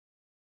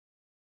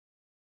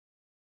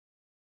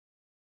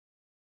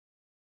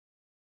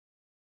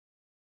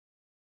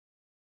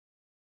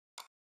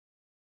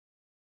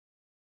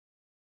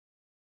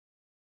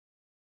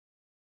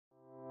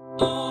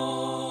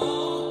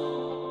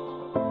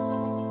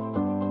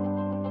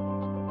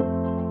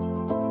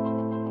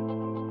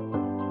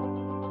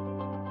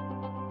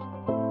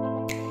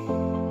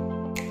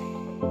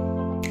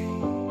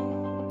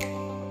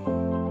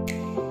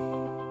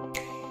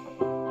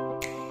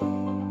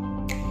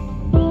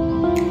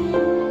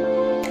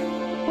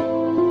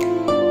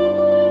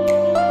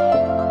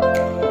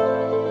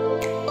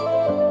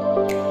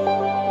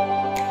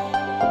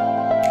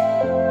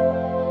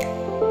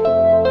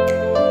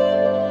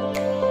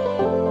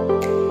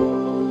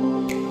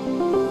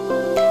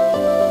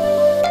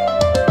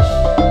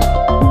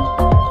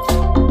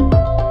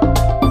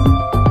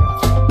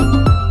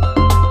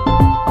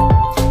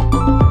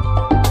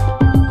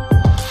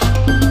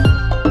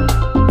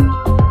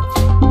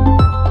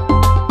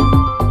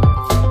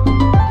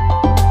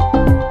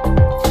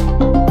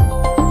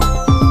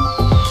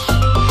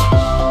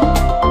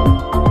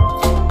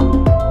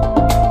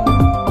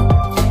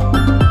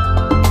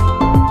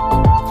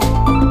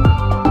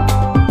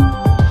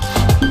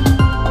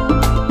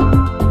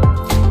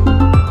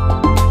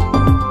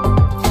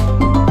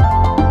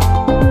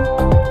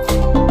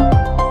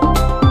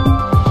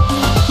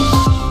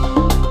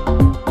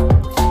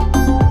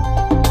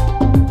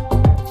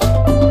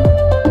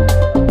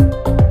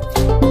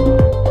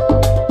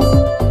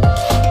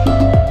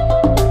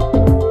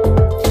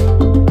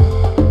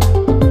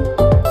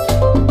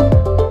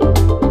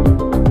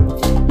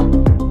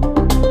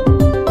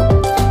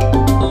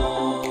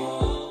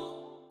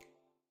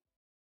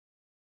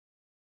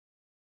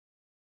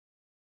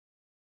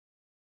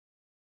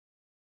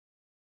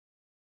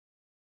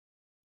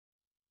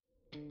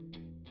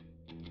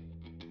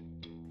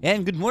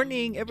And good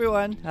morning,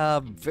 everyone.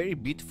 Very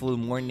beautiful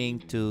morning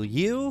to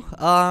you.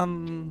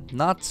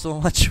 Not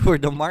so much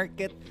for the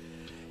market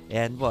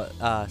and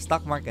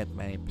stock market.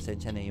 May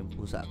pasensya na yung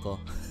pusa ko.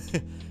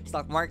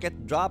 Stock market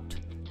dropped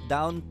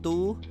down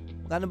to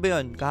ano ba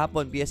yun?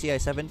 Kahapon, PSEi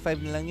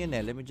 7.5 na lang yun eh.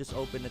 Let me just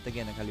open it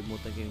again.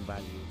 Nakalimutan ko yung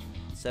value.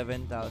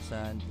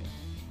 7,000.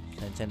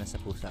 Pasensya na sa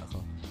pusa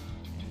ko.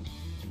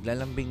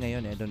 Naglalambing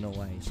ngayon. I don't know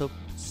why. So,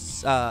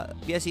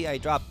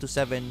 PSEi dropped to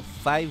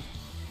 7.5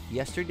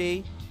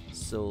 yesterday.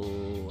 So,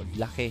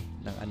 laki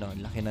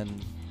ng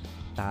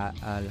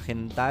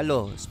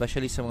talo,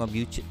 especially sa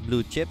mga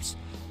blue chips.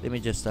 Let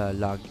me just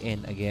log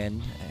in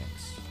again.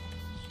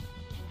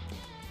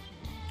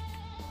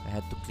 I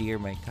had to clear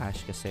my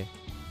cache kasi.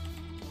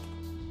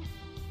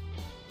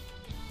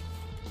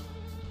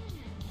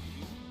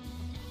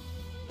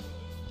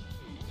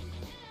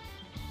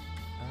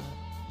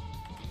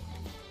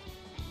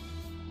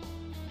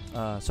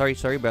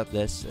 Sorry about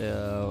this.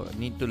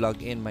 Need to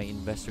log in my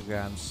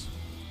Investograms.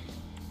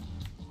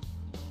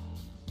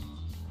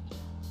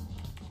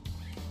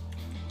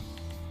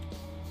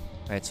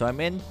 Right, so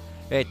I'm in.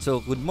 Right, so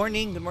good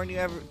morning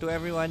to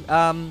everyone.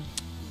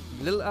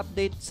 Little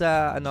update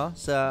sa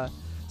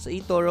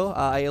eToro.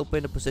 I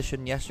opened a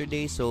position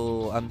yesterday,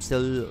 so I'm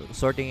still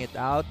sorting it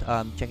out.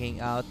 Checking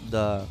out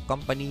the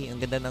company. Ang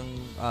ganda ng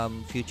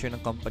future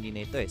ng company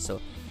na ito eh. So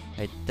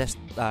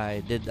I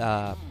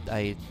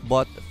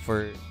bought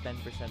for 10%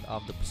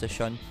 of the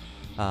position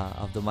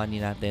of the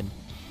money natin.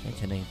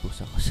 Nandiyan na yung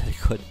pusa ko sa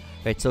likod.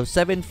 Right, so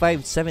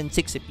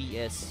 7576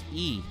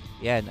 PSE.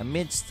 Yan,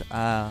 amidst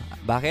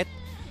bakit?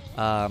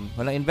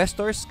 Walang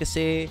investors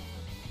kasi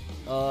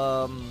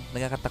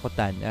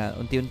nagkakatakutan.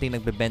 Unti-unting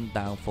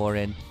nagbebenta ang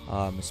foreign,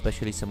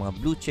 especially sa mga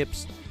blue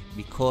chips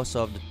because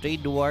of the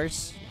trade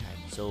wars. Yan.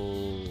 So,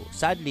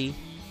 sadly,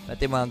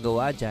 natin mga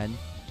gawa dyan.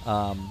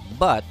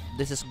 But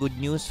this is good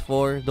news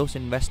for those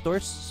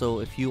investors.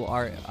 So, if you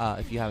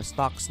have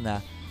stocks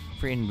na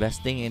for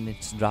investing and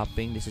it's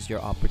dropping, this is your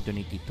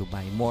opportunity to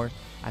buy more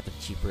at a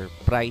cheaper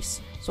price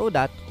so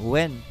that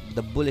when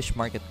the bullish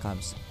market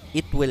comes,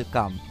 it will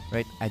come,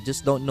 right? I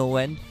just don't know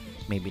when.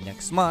 Maybe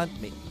next month,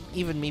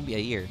 maybe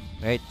a year,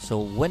 right? So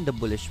when the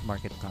bullish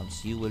market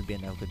comes, you will be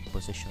in a good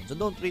position. So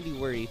don't really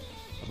worry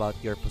about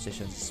your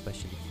positions,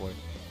 especially for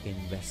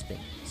investing.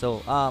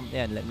 So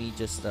let me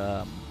just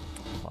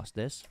pause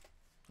this.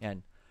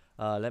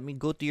 Let me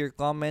go to your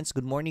comments.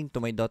 Good morning to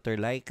my daughter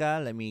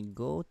Laika. Let me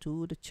go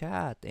to the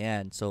chat.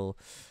 So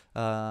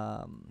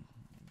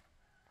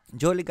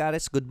Joe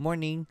Ligares, good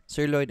morning.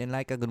 Sir Lloyd and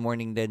Laika, good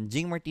morning then.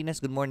 Jing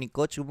Martinez, good morning.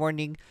 Coach, good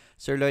morning.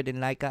 Sir Lloyd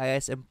and Laika,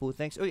 ISM po.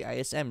 Thanks. Uy,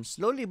 ISM.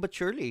 Slowly but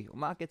surely,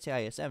 umaakit si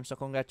ISM. So,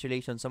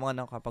 congratulations sa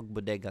mga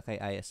nakakapagbodega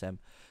kay ISM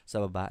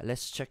sa baba.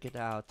 Let's check it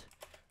out.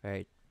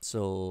 Right.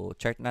 So,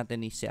 chart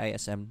natin ni si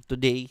ISM.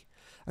 Today,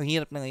 ang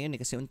hirap na ngayon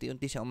kasi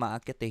unti-unti siya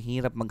umaakit eh.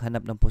 Hirap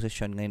maghanap ng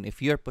position ngayon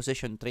if you're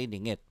position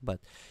trading it.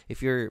 But,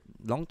 if you're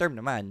long-term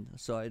naman,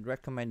 so I'd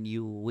recommend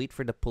you wait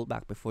for the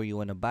pullback before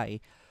you wanna buy.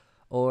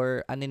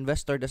 Or an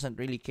investor doesn't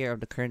really care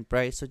of the current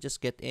price, so just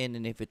get in,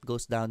 and if it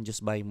goes down,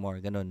 just buy more.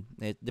 Ganon.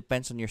 It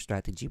depends on your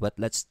strategy. But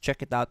let's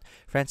check it out.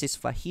 Francis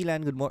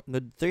Fahilan,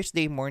 good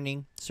Thursday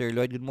morning. Sir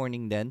Lloyd, good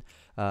morning then.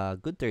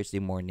 Good Thursday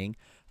morning.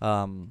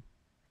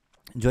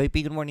 Joy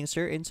P, good morning,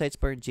 sir. Insights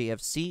per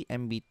JFC,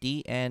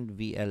 MBT, and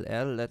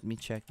VLL. Let me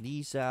check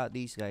these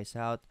guys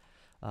out.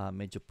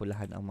 Medyo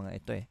pulahan ang mga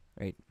ito eh.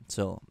 Right.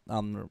 So,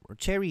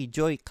 Cherry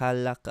Joy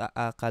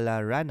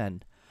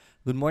Kalaranan.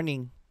 Good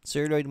morning.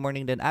 Sir Lloyd,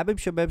 morning then.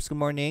 Abib Shabebs, good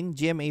morning.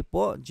 GMA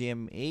po.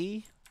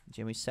 GMA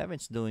 7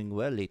 is doing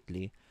well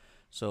lately.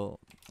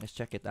 So, let's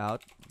check it out.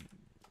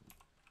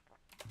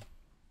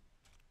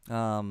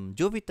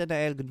 Jovi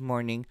Tanael, good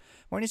morning.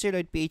 Morning, Sir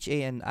Lloyd.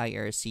 PHA and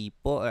IRC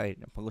po.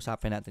 Ay,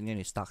 pag-usapan natin yun,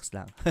 stocks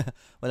lang.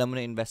 Wala muna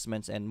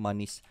investments and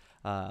money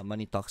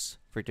talks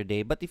for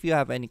today. But if you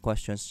have any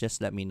questions,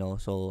 just let me know.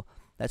 So,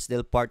 that's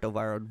still part of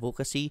our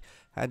advocacy.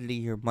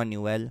 Handling your money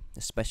well,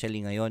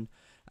 especially ngayon.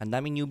 Ang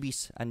daming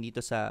newbies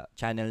andito sa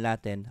channel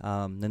natin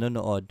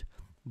nanonood,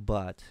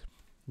 but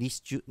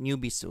these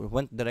newbies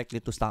went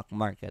directly to stock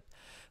market.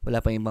 Wala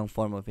pa ibang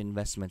form of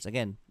investments.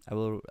 Again, I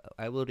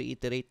will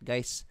reiterate,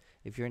 guys,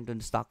 if you're into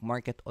the stock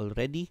market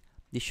already,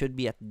 this should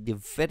be at the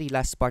very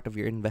last part of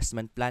your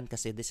investment plan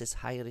kasi this is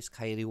high risk,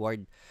 high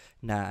reward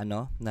na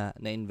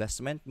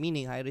investment,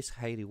 meaning high risk,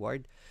 high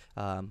reward.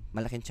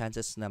 Malaking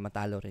chances na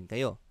matalo rin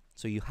kayo.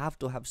 So you have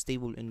to have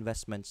stable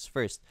investments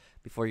first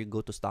before you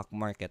go to stock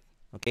market.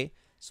 Okay?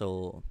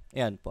 So,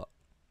 ayan po.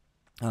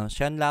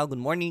 Sean Lau,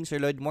 good morning. Sir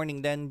Lloyd,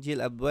 morning then.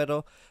 Jill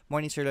Abuero,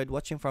 morning, Sir Lloyd,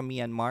 watching from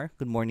Myanmar.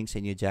 Good morning sa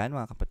inyo dyan,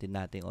 mga kapatid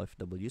nating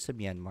OFW sa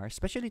Myanmar.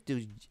 Especially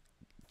to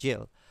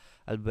Jill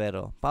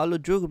Albuero.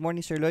 Paolo Drew, good morning,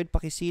 Sir Lloyd.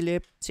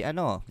 Pakisilip.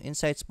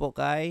 Insights po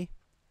kay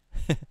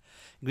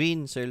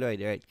Green, Sir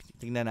Lloyd. Alright,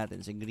 tingnan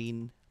natin si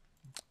Green.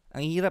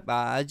 Ang hirap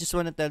I just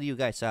wanna tell you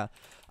guys,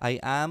 I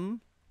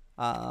am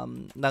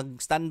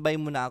nag-standby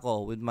muna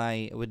ako with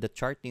the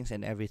chartings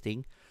and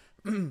everything.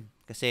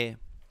 Kasi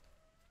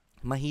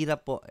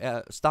mahirap po.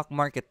 Stock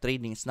market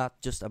trading is not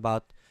just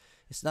about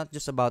It's not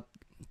just about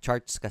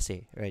charts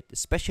kasi, right?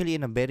 Especially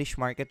in a bearish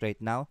market right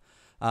now,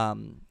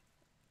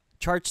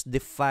 charts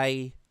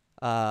defy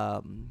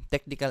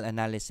technical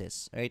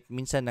analysis, right?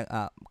 Minsan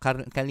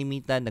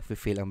kalimitan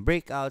nagfe-fail ang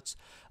breakouts,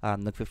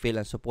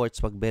 nagfe-fail ang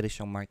supports pag bearish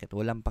yung market.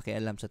 Walang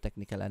pakialam sa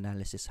technical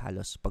analysis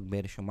halos pag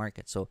bearish yung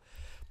market. So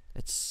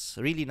it's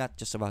really not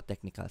just about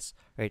technicals,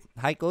 right?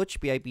 Hi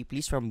coach, PIP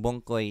please from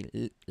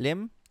Bongkoy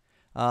Lim.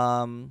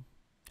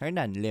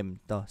 Hernan Lim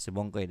to si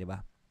Bongkoy, di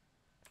ba?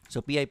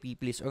 So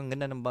PIP please. Ang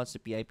ganda ng bounce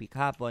sa PIP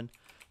kahapon.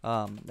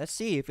 Let's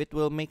see if it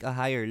will make a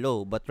higher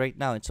low, but right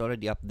now it's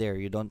already up there.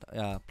 You don't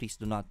please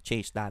do not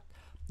chase that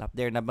up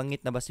there.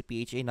 Nabanggit na ba si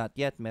PHA? Not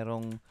yet.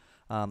 Merong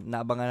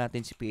naabangan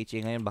natin si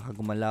PHA ngayon, baka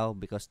gumalaw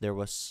because there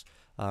was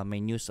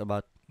may news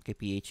about kay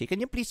PHA.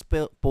 Can you please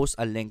post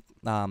a link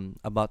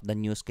about the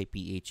news kay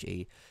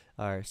PHA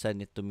or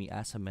send it to me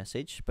as a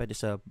message? Pwede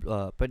sa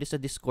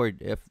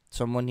Discord. If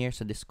someone here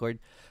sa Discord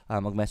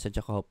mag-message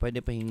ako,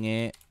 pwede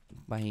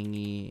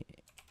pahingi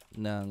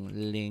ng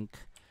link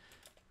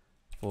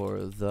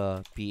for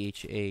the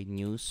PHA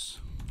news.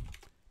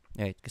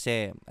 Right,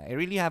 kasi I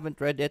really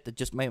haven't read it.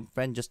 Just my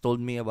friend just told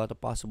me about a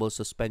possible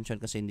suspension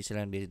kasi hindi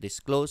sila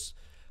disclose.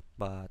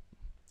 But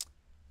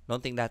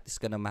don't think that is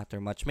gonna matter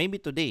much. Maybe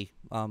today,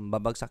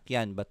 babagsak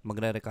yan, but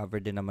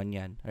magre-recover din naman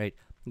yan. Right.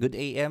 Good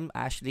AM,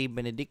 Ashley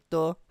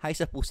Benedicto. Hi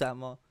sa pusa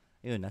mo.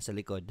 Yun, nasa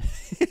likod.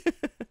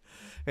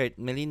 Right,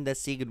 Melinda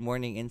C, good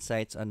morning.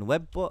 Insights on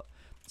web po.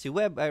 Si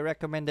Web, I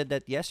recommended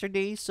that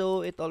yesterday,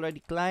 so it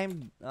already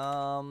climbed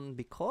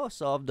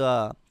because of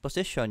the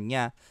position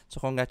niya.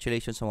 So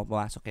congratulations sa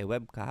pumasok kay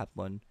Web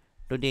kahapon.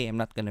 Today, I'm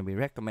not gonna be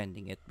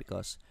recommending it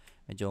because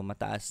medyo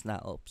mataas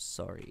na. Oops,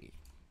 sorry.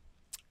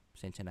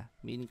 Pasensya na.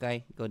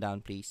 Minkay, go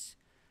down please.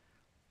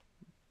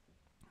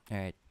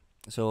 Alright.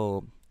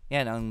 So,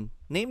 yan. Ang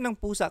name ng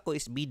pusa ko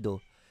is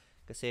Bido.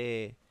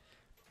 Kasi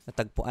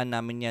natagpuan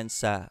namin yan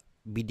sa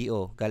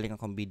BDO. Galing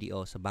akong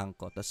BDO sa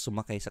bangko. Tapos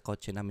sumakay sa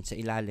kotse namin sa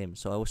ilalim.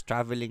 So, I was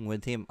traveling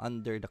with him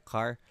under the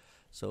car.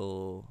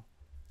 So,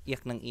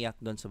 iyak ng iyak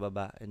doon sa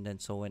baba. And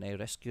then, so when I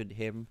rescued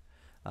him,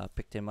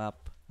 picked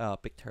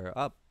her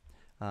up,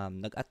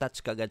 nag-attach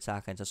kagad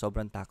sa akin sa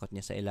sobrang takot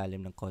niya sa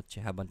ilalim ng kotse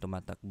habang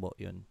tumatakbo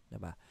yun,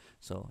 diba?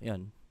 So,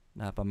 yun,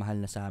 napamahal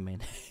na sa amin.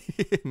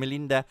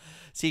 Melinda,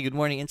 see, good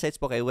morning. Insights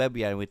po kay Web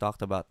yan. We talked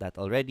about that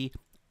already.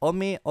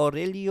 Ome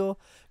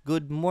Aurelio,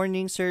 good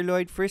morning, Sir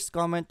Lloyd. First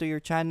comment to your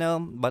channel,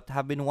 but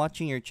have been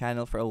watching your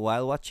channel for a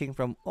while. Watching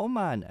from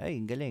Oman. Ay,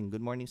 galing.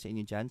 Good morning sa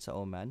inyo dyan sa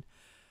Oman.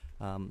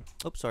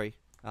 Oops, sorry.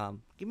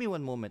 Give me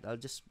one moment. I'll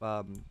just,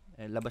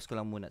 labas ko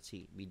lang muna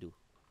si Bidu.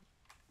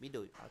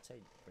 Bidu,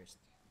 outside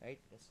first. Right?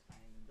 Yes,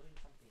 I'm doing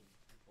something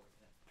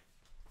important.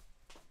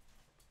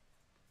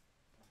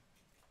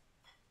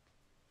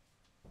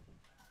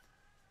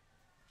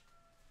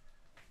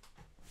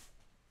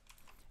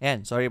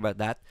 Ayan, sorry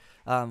about that.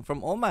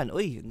 From Oman.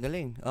 Uy, ang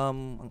galing.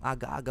 Ang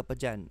aga-aga pa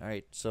dyan.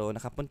 Alright, so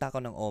nakapunta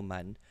ako ng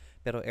Oman,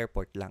 pero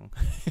airport lang.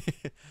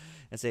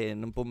 Kasi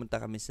nung pumunta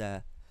kami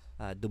sa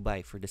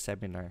Dubai for the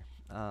seminar,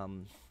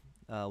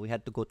 we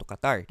had to go to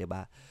Qatar,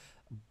 diba?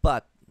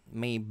 But,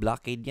 may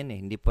blockade yan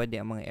eh. Hindi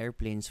pwede ang mga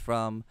airplanes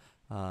from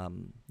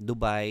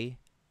Dubai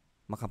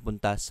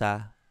makapunta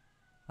sa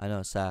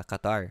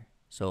Qatar.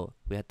 So,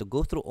 we had to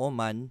go through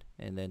Oman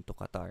and then to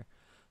Qatar.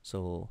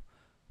 So,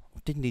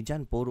 hindi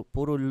dyan. Puro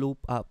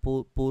loop,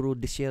 puro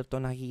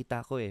desierto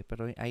nakikita ko eh.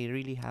 Pero I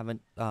really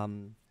haven't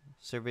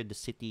surveyed the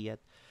city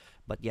yet.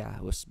 But yeah,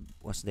 I was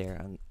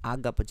there. Ang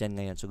aga pa dyan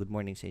ngayon. So good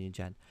morning sa inyo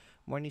dyan.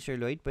 Morning, Sir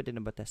Lloyd. Pwede na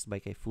ba test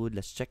buy kay food?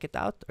 Let's check it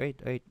out.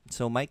 Alright.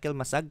 So Michael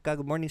Masagka.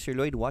 Good morning, Sir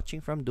Lloyd.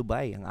 Watching from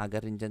Dubai. Ang aga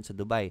rin dyan sa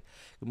Dubai.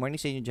 Good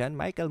morning sa inyo dyan.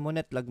 Michael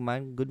Monet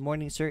Lagman. Good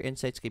morning, Sir.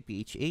 Insights kay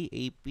PHA,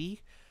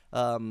 AP,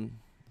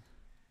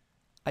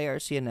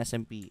 IRC and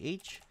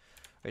SMPH.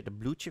 Right, the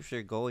blue chips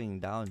are going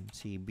down.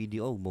 Si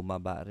BDO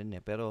bumaba rin eh.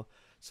 Pero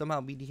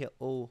somehow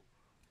BDO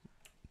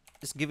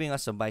is giving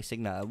us a buy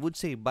signal. I would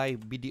say buy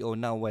BDO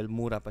now while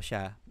mura pa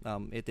siya.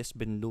 It has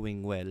been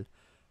doing well.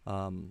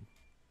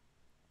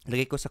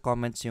 Lagay ko sa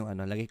comments yung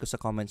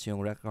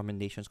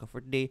recommendations ko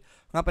for today.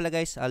 Nga pala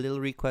guys, a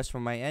little request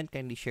from my end.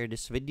 Kindly share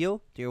this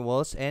video to your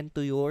walls and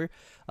to your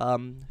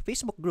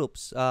Facebook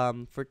groups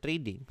for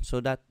trading,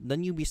 so that the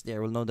newbies there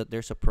will know that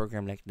there's a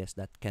program like this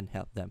that can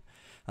help them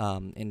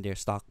in their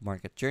stock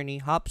market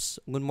journey. Hops,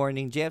 good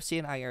morning. JFC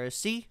and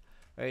IRC.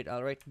 Alright,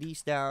 I'll write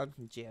these down.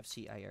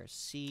 JFC,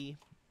 IRC.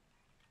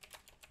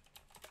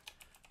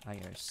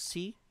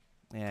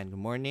 And good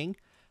morning.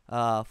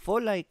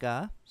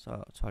 Folaika,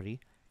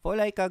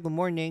 good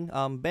morning.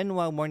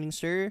 Benwa, morning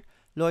sir.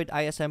 Lloyd,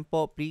 ISM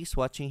po, please,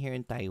 watching here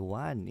in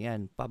Taiwan.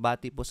 Yan,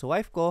 pabati po sa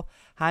wife ko,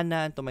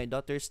 Hannah, and to my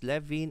daughters,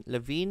 Levine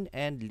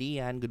and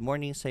Lian. Good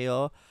morning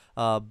sa'yo,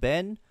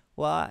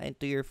 Benwa, and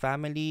to your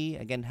family.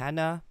 Again,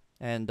 Hannah,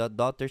 and the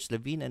daughters,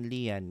 Levine and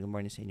Lian. Good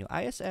morning sa inyo.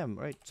 ISM,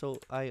 right?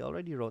 So, I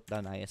already wrote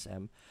down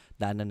ISM.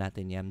 Daanan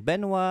natin yan.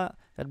 Benwa,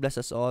 God bless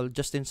us all.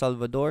 Justin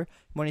Salvador,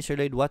 good morning sir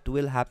Lloyd. What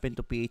will happen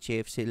to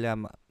PHA if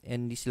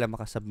hindi sila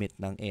makasubmit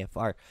ng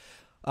AFR?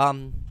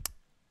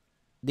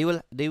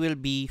 they will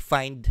be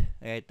fined,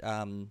 right?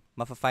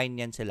 Mafa-fine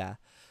yan sila.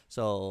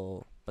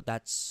 So, but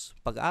that's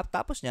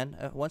tapos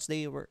niyan, once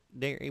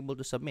they're able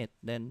to submit,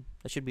 then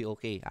that should be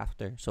okay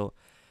after. So,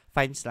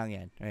 fines lang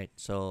yan, right?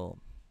 So,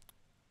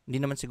 hindi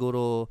naman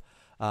siguro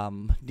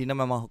hindi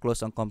naman mako-close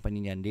ang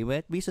company niyan. They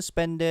might be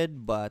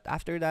suspended, but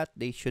after that,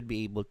 they should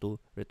be able to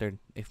return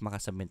if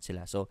makasubmit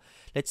sila. So,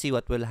 let's see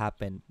what will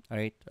happen.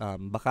 Alright?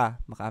 Baka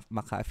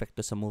maka-affect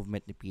to sa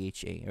movement ni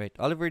PHA. Alright?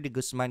 Oliver de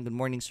Guzman, good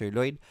morning, Sir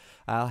Lloyd.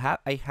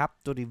 I have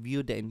to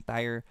review the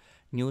entire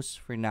news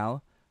for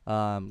now.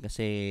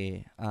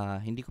 Kasi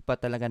hindi ko pa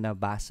talaga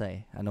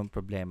nabasa anong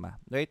problema.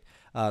 Right?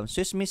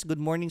 Swiss Miss, good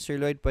morning, Sir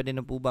Lloyd. Pwede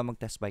na po ba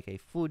mag-test buy kay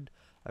food?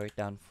 Alright,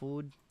 down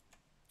food.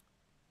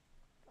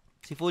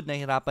 Si food,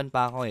 nahihirapan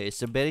pa ako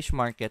It's a bearish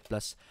market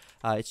plus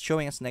it's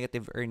showing us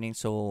negative earnings,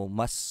 so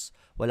mas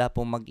wala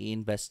pong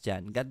mag-i-invest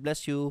dyan. God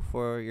bless you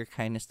for your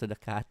kindness to the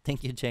cat.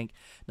 Thank you, Jenk.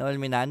 Noel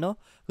Minano,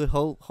 good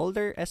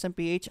holder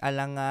SMPH,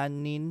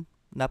 alanganin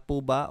na po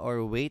ba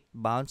or wait,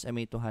 bounce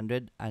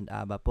MA200 and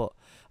ABA po.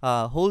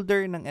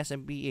 Holder ng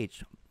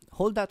SMPH,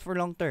 hold that for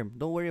long term.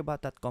 Don't worry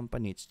about that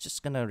company. It's just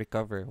gonna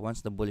recover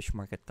once the bullish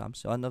market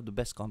comes. One of the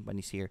best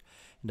companies here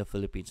in the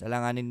Philippines.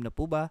 Alanganin na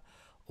po ba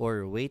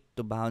or wait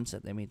to bounce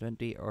at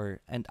MA20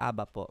 and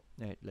ABA po.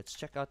 Right, let's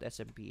check out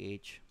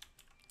SMPH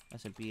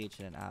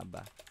and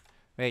ABA.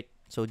 Right,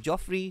 so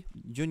Joffrey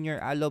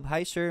Junior Alob,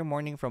 hi sir,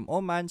 morning from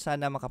Oman.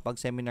 Sana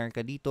makapag-seminar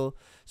ka dito,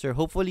 sir.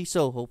 Hopefully.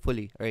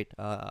 Right,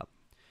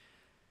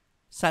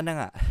 sana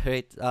nga.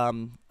 Right,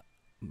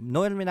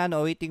 Noel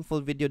Minano, awaiting full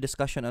video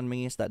discussion on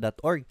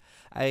mangingisda.org.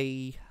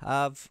 I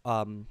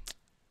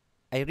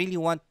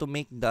really want to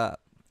make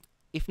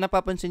if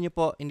napapansin nyo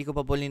po, hindi ko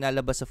pa po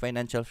linalabas sa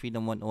Financial Freedom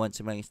 101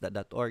 sa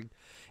mangingisda.org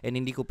and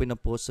hindi ko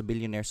pinopost sa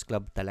Billionaires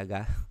Club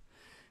talaga.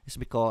 It's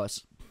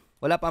because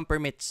wala pa ang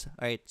permits.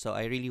 Alright, so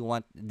I really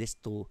want this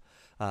to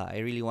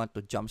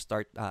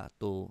jumpstart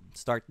to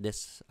start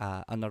this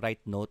on the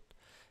right note.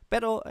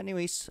 Pero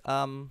anyways,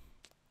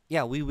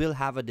 yeah, we will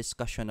have a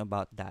discussion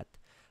about that.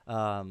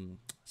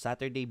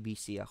 Saturday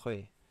busy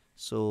ako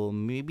So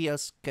maybe I'll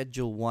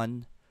schedule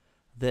one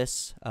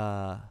this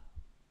 18,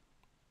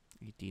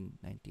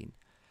 19.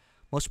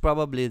 Most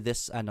probably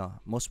this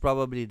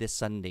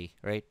Sunday,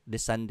 right?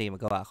 This Sunday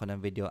magawa ako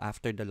ng video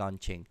after the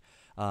launching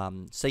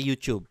sa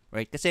YouTube,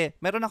 right? Kasi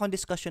meron akong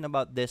discussion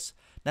about this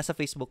nasa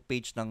Facebook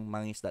page ng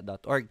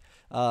mangingisda.org.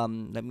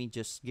 Let me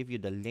just give you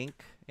the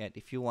link. And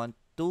if you want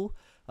to,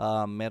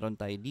 meron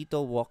tayo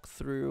dito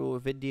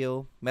walkthrough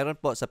video. Meron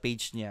po sa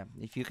page niya.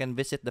 If you can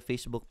visit the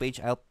Facebook page,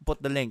 I'll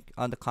put the link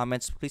on the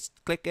comments. Please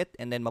click it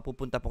and then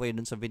mapupunta po kayo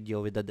dun sa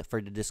video with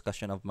for the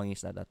discussion of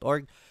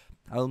mangingisda.org.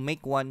 I'll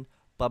make one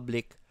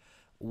public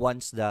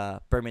once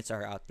the permits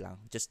are out lang,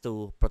 just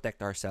to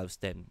protect ourselves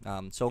then.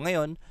 So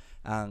ngayon,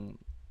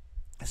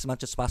 as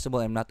much as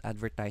possible, I'm not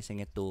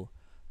advertising it to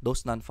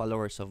those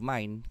non-followers of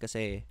mine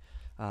kasi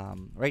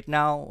right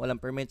now,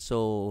 walang permit,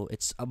 so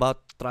it's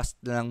about trust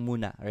lang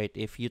muna, right?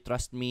 If you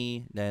trust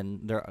me,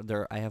 then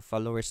I have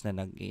followers na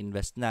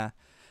nag-invest na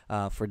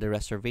for the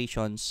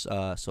reservations.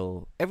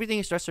 So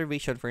everything is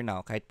reservation for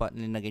now, kahit pa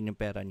linagay yung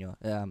pera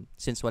nyo,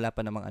 since wala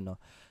pa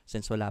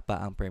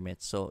ang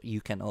permit. So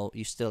you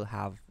still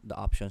have the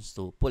options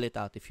to pull it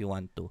out if you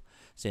want to,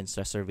 since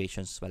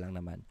reservations pa lang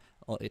naman.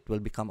 It will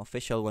become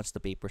official once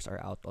the papers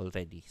are out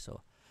already.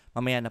 So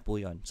mamaya na po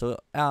yon. So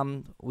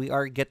we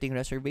are getting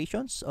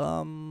reservations.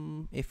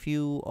 If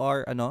you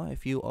are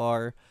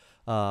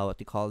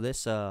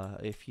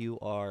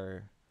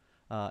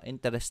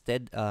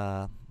interested,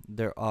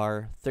 there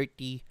are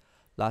 30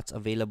 lots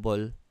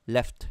available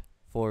left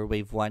for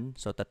wave 1.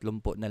 So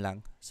 30 na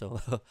lang. So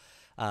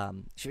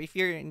if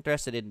you're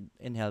interested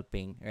in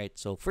helping, right?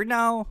 So for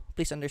now,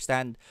 please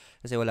understand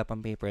kasi wala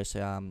pang papers.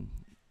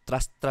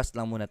 Trust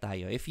lang muna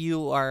tayo. If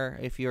you're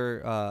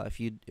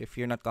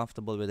not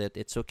comfortable with it,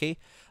 it's okay.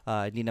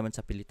 Hindi naman sa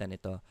pilitan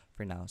ito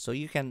for now. So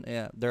you can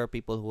there are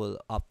people who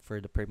will opt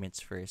for the permits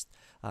first.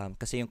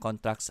 Kasi yung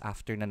contracts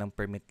after na ng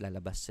permit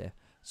lalabas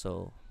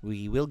So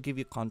we will give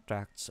you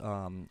contracts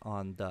on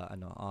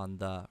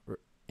the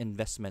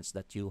investments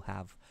that you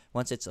have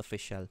once it's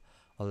official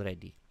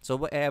already.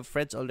 So I have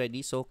friends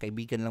already, so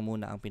kaibigan lang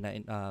muna ang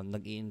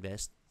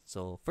nag-i-invest.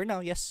 So for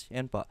now, yes,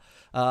 yan po.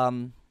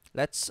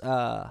 Let's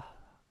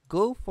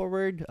go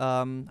forward.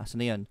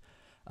 Asan na yun?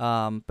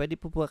 Pwede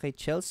po kay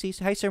Chelsea.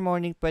 Hi sir,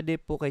 morning. Pwede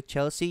po kay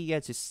Chelsea.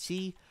 Yes,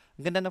 see.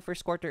 Ang ganda ng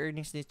first quarter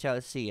earnings ni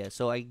Chelsea.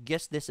 So I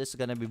guess this is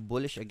gonna be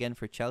bullish again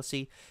for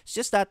Chelsea. It's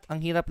just that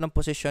ang hirap ng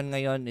position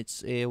ngayon.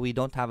 It's we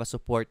don't have a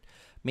support.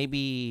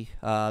 Maybe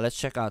let's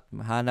check out.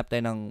 Hanap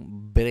tayo ng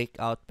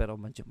breakout, pero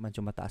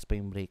medyo mataas pa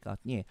yung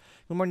breakout niya.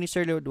 Good morning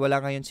sir Lloyd.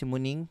 Wala ngayon si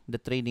Muning, the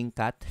trading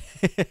cat.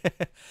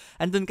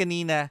 Andun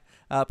kanina,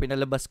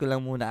 pinalabas ko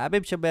lang muna.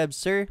 Abeb Shabeb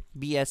sir,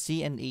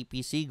 BSC and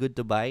APC, good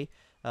to buy.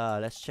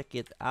 Let's check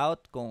it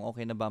out kung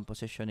okay na ba ang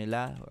position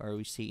nila. Are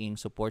we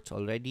seeing supports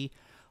already?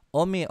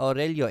 Ome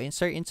Aurelio,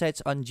 insert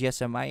insights on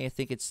GSMI. I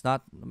think it's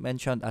not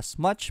mentioned as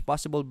much.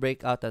 Possible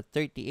breakout at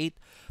 38.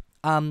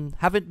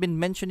 Haven't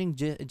been mentioning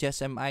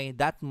GSMI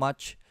that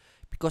much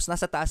because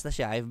nasa taas na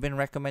siya. I've been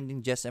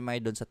recommending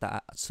GSMI doon sa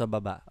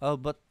baba. Oh,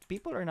 but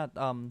people are not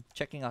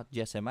checking out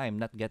GSMI.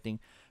 I'm not getting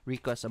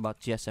requests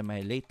about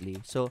GSMI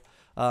lately. So,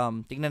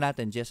 tingnan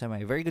natin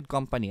GSMI. Very good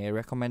company. I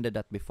recommended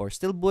that before.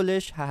 Still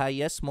bullish. Haha,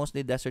 yes.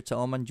 Mostly desert sa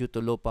Oman due to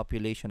low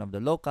population of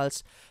the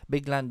locals.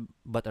 Big land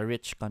but a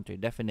rich country.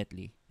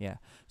 Definitely.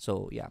 Yeah.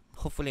 So, yeah.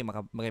 Hopefully,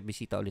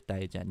 makabisita ulit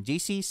tayo dyan.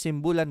 JC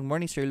Simbulan,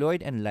 morning Sir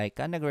Lloyd and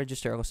Laika.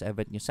 Nag-register ako sa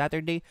event nyo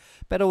Saturday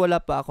pero wala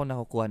pa ako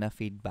nakukuha na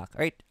feedback.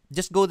 Alright.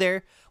 Just go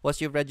there.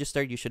 Once you've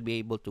registered, you should be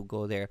able to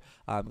go there.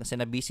 Kasi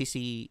na-busy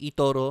si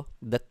eToro.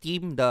 The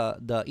team,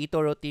 the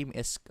eToro team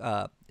is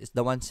the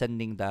one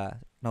sending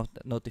the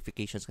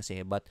notifications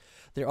kasi. But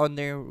they're on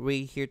their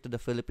way here to the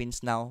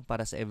Philippines now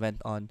para sa event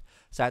on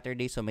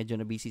Saturday. So medyo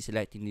na-busy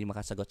sila at hindi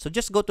makasagot. So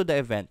just go to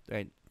the event.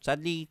 Right?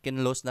 Sadly,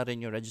 kinlose na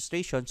rin yung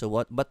registration. So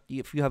but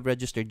if you have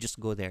registered, just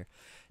go there.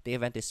 The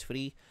event is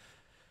free.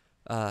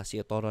 Si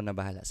eToro na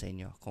bahala sa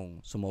inyo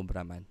kung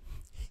sumobra man.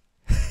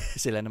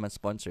 Sila naman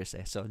sponsors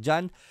eh. So,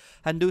 John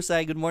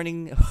Handusay, good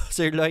morning,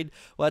 Sir Lloyd.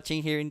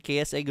 Watching here in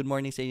KSA, good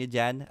morning sa inyo,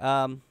 Jan.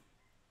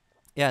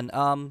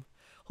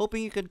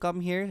 Hoping you can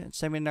come here at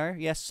seminar.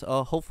 Yes,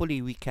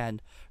 hopefully we can.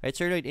 Right,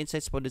 Sir Lloyd,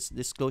 insights po this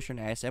disclosure ni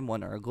ISM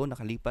 1 hour ago,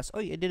 nakalipas.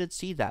 Oy, I didn't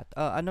see that.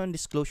 Ano ang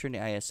disclosure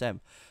ni ISM?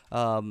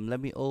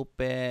 Let me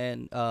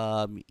open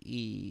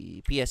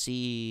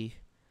PSEi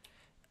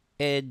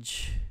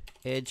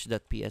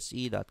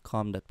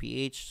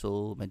edge.pse.com.ph.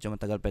 So, medyo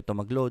matagal pa ito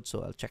mag-load.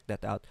 So, I'll check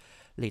that out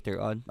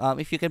later on.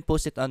 If you can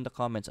post it on the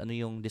comments, ano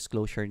yung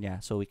disclosure niya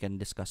so we can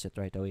discuss it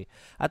right away.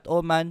 At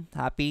Oman,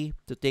 happy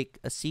to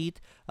take a seat.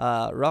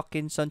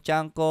 Rockinson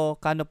Chanko,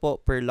 kano po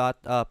per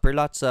lot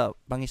sa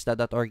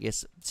pangisda.org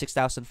is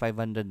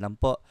 6,500 lang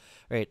po.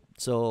 Right.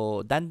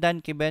 So,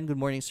 Dandan Kiben, good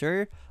morning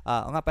sir.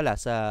 Nga pala,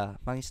 sa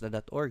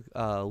pangisda.org,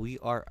 we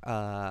are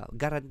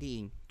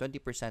guaranteeing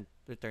 20%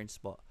 returns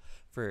po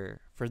for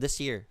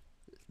this year.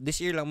 This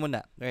year lang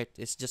muna, right?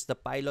 It's just the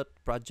pilot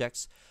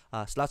projects.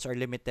 Slots are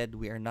limited.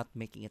 We are not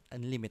making it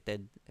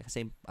unlimited.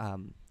 Kasi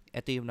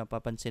ito yung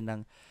napapansin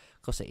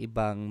ko sa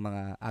ibang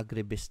mga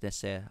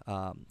agribusiness eh.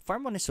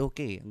 Farm on is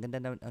okay. Ang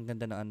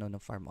ganda ng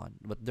farm on.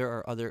 But there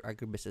are other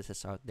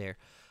agribusinesses out there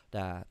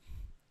that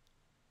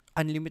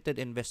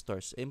unlimited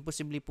investors.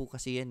 Imposible po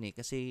kasi yan eh.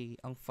 Kasi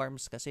ang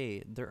farms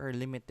kasi, there are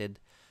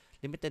limited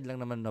lang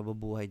naman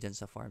nabubuhay dyan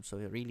sa farm. So,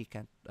 you really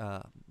can't,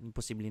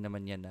 imposible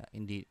naman yan na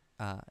hindi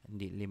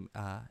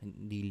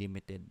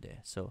limited.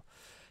 So,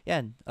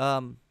 yan.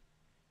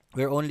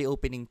 We're only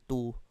opening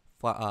two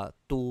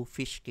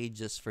fish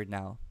cages for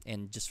now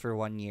and just for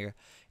 1 year.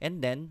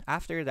 And then,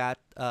 after that,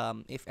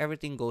 if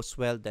everything goes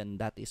well, then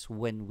that is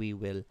when we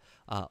will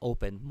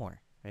open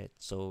more. Right?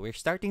 So, we're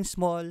starting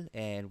small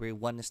and we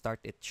want to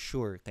start it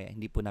sure. Kaya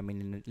hindi po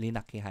namin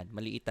linakihan.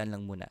 Maliitan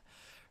lang muna.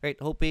 Right,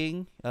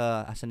 hoping,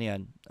 asan na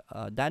yan?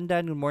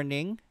 Dandan, good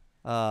morning.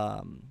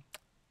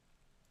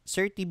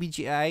 Sir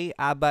TBGI,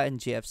 ABA,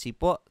 and JFC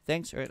po.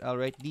 Thanks. Alright, I'll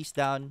write these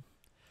down.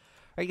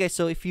 Alright guys,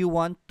 so if you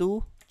want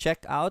to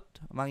check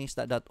out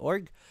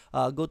mangingisda.org,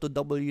 go to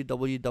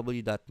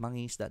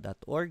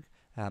www.mangingisda.org.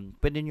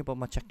 Pwede nyo pa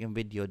ma-check yung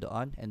video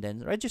doon and then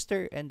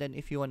register, and then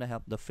if you want to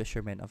help the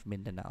fishermen of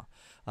Mindanao,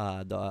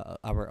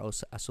 our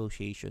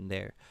association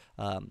there,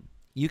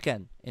 you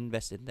can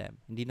invest in them.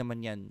 Hindi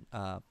naman yan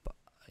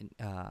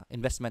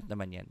investment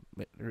naman yan.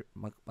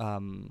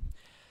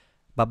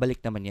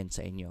 Babalik naman yan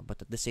sa inyo.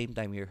 But at the same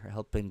time, you're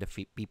helping the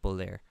people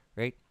there.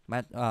 Right?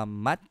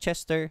 Matt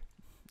Chester,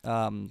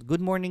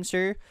 good morning,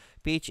 sir.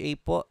 PHA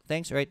po.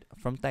 Thanks. Right?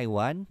 From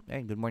Taiwan.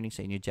 Right, good morning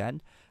sa inyo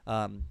dyan.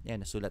 Yan,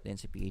 nasulat din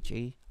si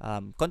PHA.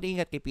 Konting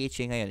ingat kay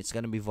PHA ngayon. It's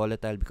gonna be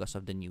volatile because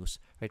of the news.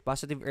 Right?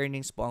 Positive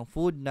earnings po ang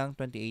food ng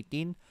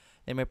 2018.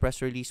 Then may press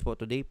release po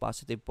today.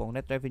 Positive po ang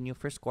net revenue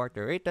first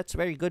quarter. Right? That's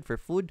very good for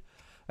food.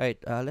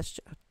 Alright,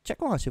 let's check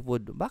ko nga si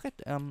food.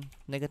 Bakit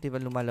negative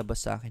ang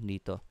lumalabas sa akin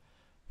dito?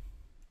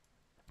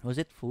 Was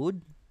it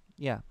food?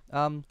 Yeah.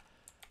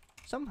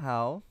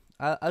 Somehow,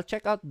 I'll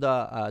check out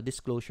the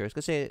disclosures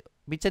kasi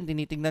minsan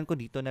tinitingnan ko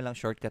dito na lang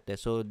shortcut eh.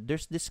 So,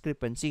 there's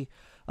discrepancy.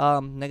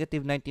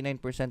 Negative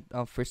 99%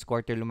 of first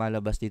quarter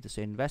lumalabas dito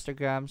sa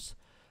Investorgrams.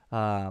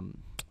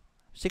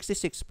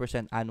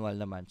 66%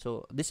 annual naman.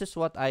 So, this is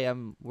what I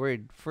am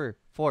worried for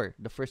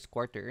the first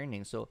quarter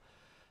earnings. So,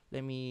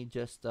 let me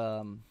just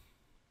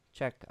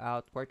check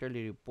out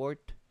quarterly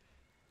report.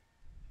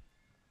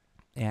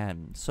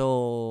 And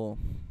so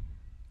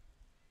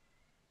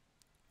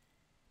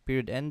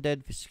period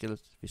ended,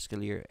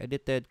 fiscal year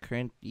edited,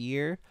 current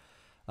year,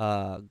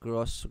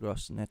 gross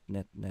net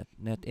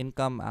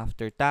income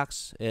after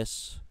tax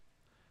is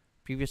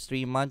previous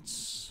 3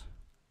 months,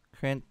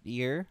 current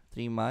year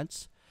 3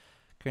 months,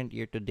 current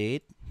year to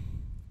date,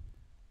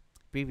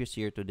 previous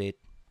year to date.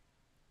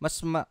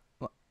 Mas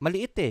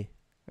maliit eh,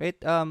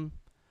 right?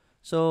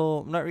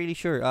 So, I'm not really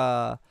sure.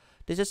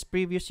 This is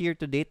previous year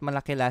to date,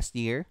 malaki last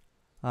year.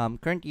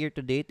 Current year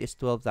to date is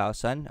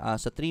 12,000.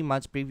 Sa 3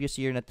 months,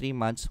 previous year na 3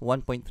 months,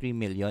 1.3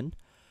 million.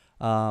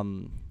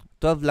 12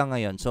 lang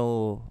ngayon.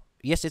 So,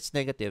 yes, it's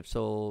negative.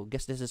 So,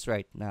 guess this is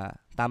right na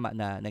tama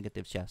na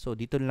negative siya. So,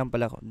 dito ko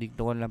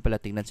lang pala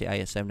tingnan si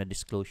ISM na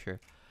disclosure.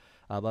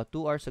 About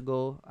 2 hours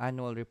ago,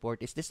 annual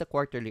report. Is this the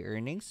quarterly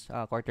earnings?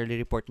 Quarterly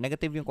report.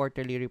 Negative yung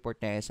quarterly report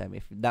na ISM.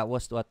 If that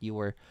was what you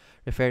were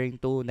referring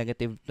to,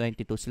 negative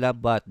 22 sila.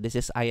 But this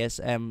is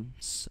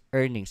ISM's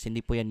earnings.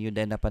 Hindi po yan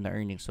Udena pa na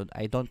earnings. So,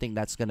 I don't think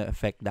that's gonna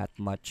affect that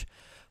much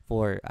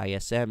for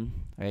ISM.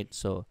 Right?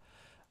 So,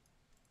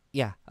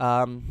 yeah.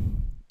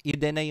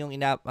 Udena yung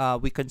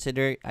we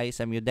consider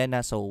ISM Udena.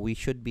 So, we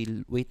should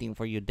be waiting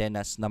for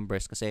Udena's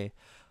numbers kasi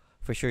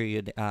for sure,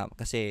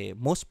 kasi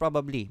most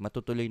probably,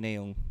 matutuloy na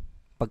yung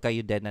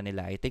pagka-Udena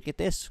nila. I think it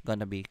is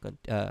gonna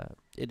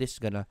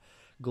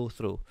go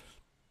through.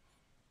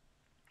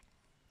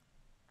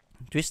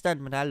 Tristan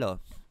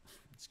Manalo.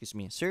 Excuse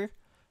me. Sir,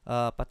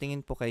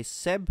 patingin po kay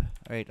Seb.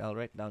 Alright, I'll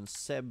write down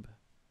Seb.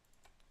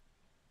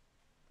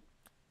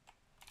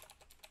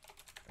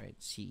 Alright,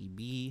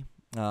 CEB.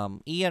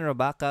 Ian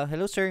Robaca.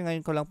 Hello sir,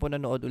 ngayon ko lang po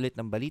nanood ulit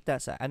ng balita.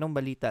 Anong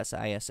balita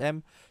sa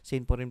ISM?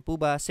 Same po rin po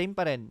ba? Same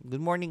pa rin. Good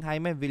morning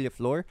Jaime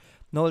Villaflor.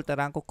 Noel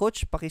Taranco.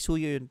 Coach,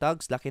 pakisuyo yung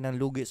tags. Laki ng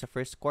lugi sa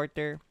first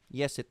quarter.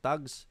 Yes, it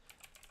tags.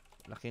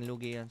 Laking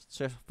lugi yan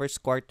sa first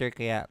quarter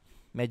kaya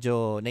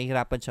medyo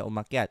nahihirapan siya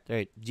umakyat.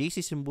 Right. JC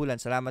Simbulan.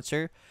 Salamat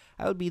sir.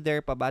 I'll be there.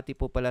 Pabati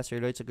po pala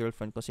Sir Lloyd sa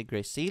girlfriend ko si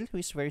Grace Sale who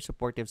is very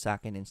supportive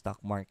sa akin in stock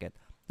market.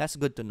 That's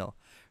good to know.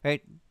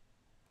 Right.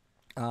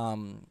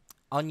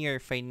 On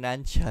your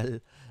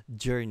financial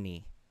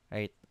journey,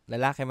 right?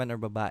 Lalaki man or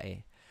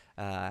babae,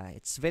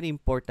 it's very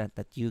important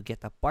that you get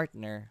a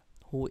partner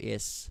who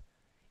is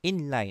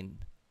in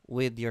line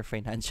with your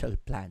financial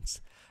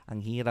plans.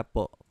 Ang hirap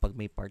po pag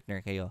may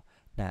partner kayo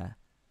na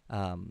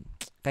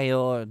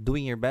kayo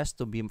doing your best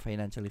to be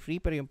financially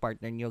free pero yung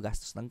partner niyo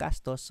gastos ng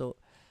gastos. So,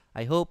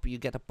 I hope you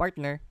get a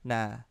partner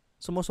na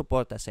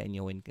sumusuporta sa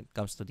inyo when it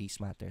comes to these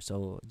matters.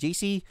 So,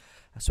 JC,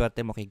 swerte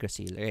mo kay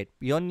Gracie. Right.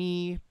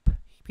 Yoni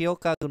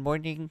Pioka, good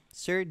morning.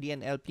 Sir,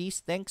 DNL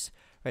please. Thanks.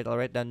 Right, I'll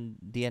write down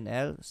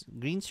DNL.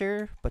 Green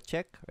sir,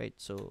 pa-check. Right,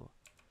 so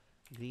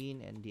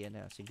Green and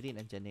DNL. Si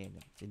Green and dyan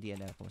si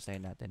DNL,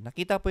 kumustahin natin.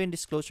 Nakita po yung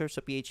disclosure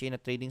sa PHA na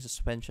trading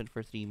suspension for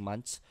 3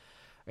 months.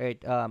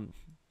 Right,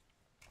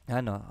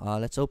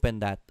 let's open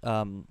that.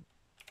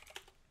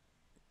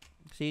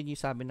 Kasi yun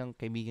yung sabi ng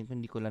kaibigan ko,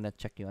 hindi ko lang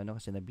na-check yung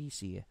kasi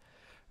na-busy.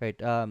 Right,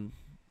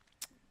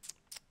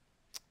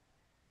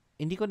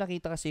 hindi ko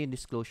nakita kasi yung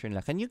disclosure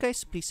nila. Can you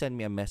guys please send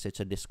me a message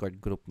sa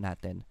Discord group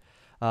natin?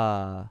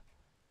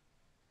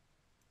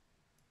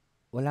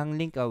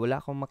 Walang link. Wala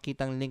akong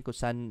makitang link kung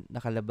saan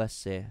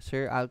nakalabas eh.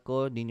 Sir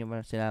Alco, di nyo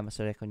man sinama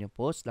sa record yung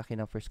post. Laki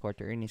ng first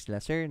quarter earnings nila,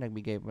 sir.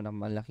 Nagbigay mo ng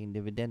malaking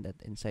dividend at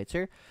insight,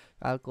 sir.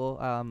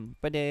 Alco,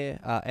 pwede,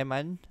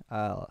 Eman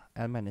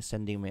is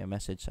sending me a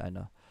message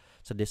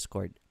sa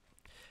Discord.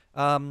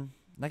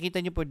 Nakita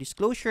nyo po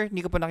disclosure.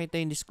 Hindi ko pa nakita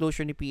yung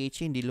disclosure ni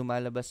PHA. Hindi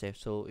lumalabas eh.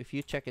 So, if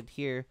you check it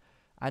here,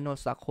 annual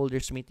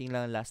stockholders meeting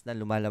lang last na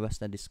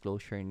lumalabas na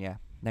disclosure niya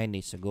 9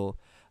 days ago.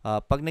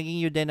 Pag naging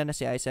Udena na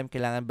si ISM,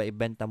 kailangan ba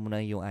ibenta mo na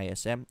yung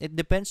ISM? It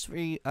depends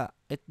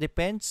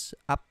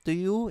up to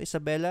you,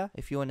 Isabella,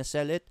 if you wanna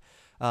sell it.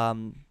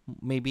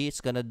 Maybe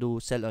it's gonna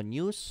sell on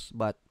news,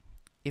 but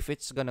if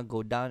it's gonna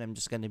go down, I'm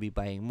just gonna be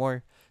buying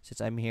more since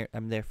I'm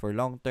there for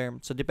long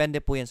term. So, depende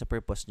po yan sa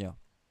purpose nyo.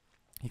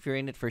 If you're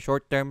in it for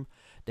short term,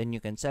 then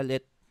you can sell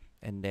it.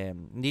 And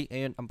then,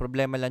 ang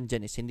problema lang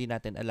dyan is hindi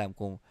natin alam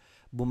kung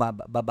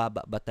bababa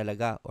ba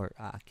talaga or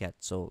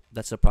aakyat. So,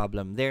 that's the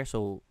problem there.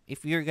 So,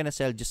 if you're gonna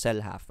sell, just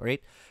sell half.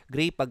 Alright?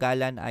 Gray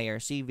Pagalan,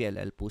 IRC,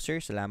 VLL po,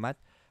 sir. Salamat.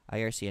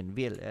 IRC and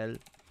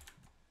VLL.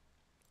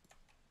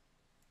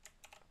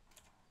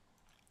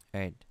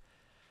 Alright.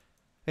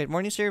 Alright,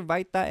 morning sir,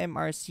 Vita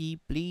MRC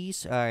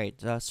please. Alright,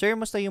 sir,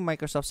 musta yung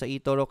Microsoft sa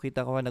eToro?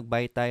 Kita ko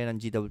nag-buy tayo ng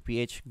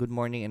GWPH. Good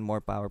morning and more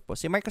power po.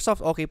 Si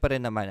Microsoft okay pa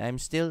rin naman. I'm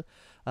still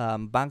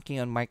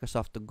banking on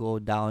Microsoft to go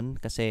down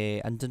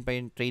kasi andun pa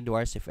yung trade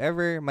wars. If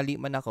ever mali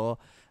man ako,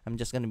 I'm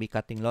just gonna be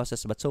cutting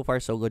losses. But so far,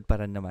 so good pa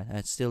rin naman.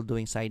 It's still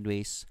doing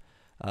sideways.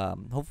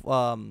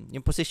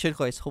 Yung position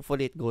ko is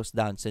hopefully it goes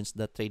down since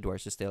the trade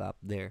wars is still up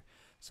there.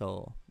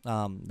 So,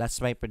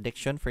 that's my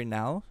prediction for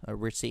now.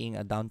 We're seeing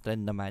a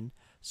downtrend naman.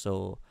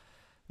 So,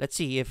 let's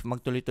see if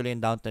magtuloy-tuloy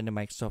yung downtrend ni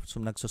Microsoft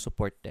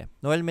nagsusupport eh.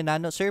 Noel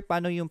Menano, sir,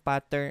 paano yung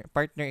partner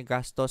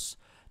gastos,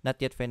 not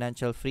yet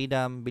financial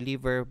freedom,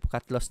 believer,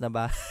 cut loss na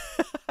ba?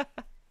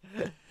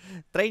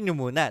 Try nyo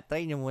muna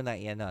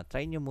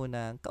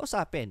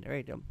kausapin,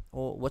 right?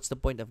 What's the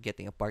point of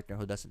getting a partner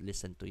who doesn't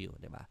listen to you,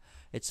 diba?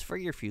 It's for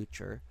your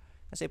future.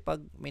 Kasi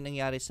pag may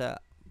nangyari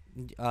sa,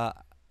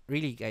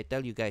 really, I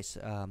tell you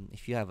guys,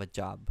 if you have a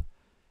job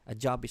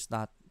is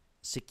not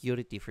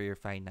security for your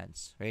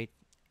finance, right?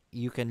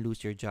 You can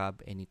lose your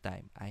job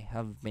anytime. I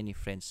have many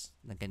friends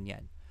na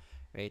ganyan,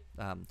 right?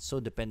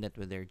 So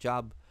dependent with their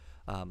job.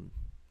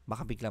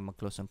 Baka biglang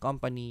mag-close ang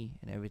company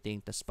and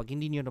everything. Tas pag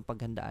hindi nyo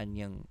napaghandaan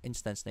yung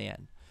instance na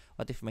yan,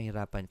 what if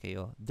mahirapan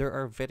kayo? There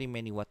are very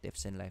many what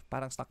ifs in life.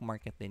 Parang stock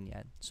market din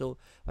yan. So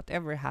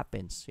whatever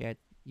happens, right?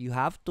 You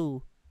have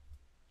to,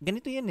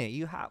 ganito yan eh.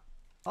 You have,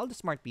 all the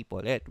smart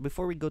people.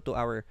 Before we go to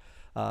our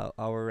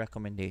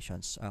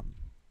recommendations,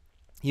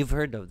 you've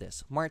heard of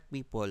this. Smart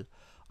people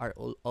are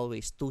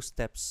always 2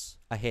 steps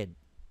ahead,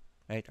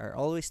 right? Are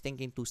always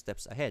thinking 2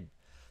 steps ahead.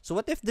 So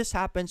what if this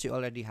happens? You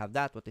already have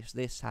that. What if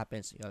this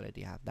happens? You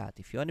already have that.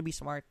 If you want to be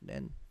smart,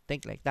 then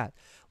think like that.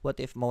 What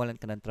if mawalan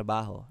ka ng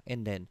trabaho?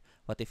 And then,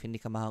 what if hindi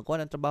ka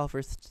makakuha ng trabaho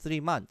for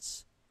 3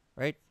 months?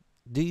 Right?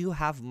 Do you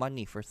have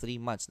money for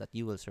 3 months that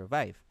you will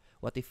survive?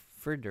 What if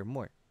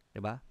furthermore?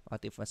 Diba?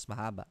 What if mas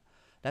mahaba?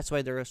 That's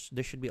why there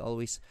should be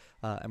always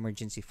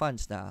emergency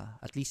funds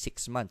na at least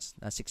 6 months.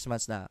 6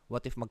 months na,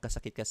 what if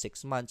magkasakit ka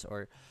 6 months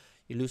or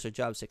you lose your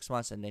job 6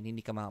 months and then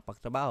hindi ka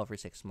makapagtrabaho for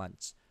 6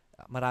 months.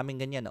 Maraming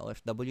ganyan na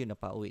OFW na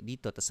pauwi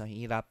dito tapos ang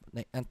hirap,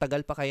 ang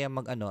tagal pa kaya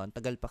ang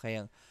tagal pa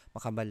kayang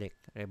makabalik,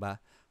 'di ba?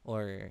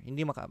 Or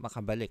hindi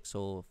makabalik,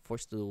 so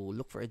forced to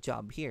look for a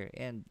job here.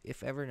 And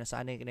if ever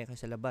nasanay ka na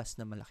kayo sa labas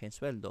na malaki ang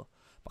sweldo,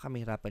 baka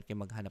mahirapan kayo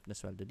maghanap ng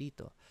sweldo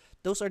dito.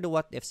 Those are the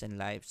what ifs in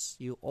lives.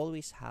 You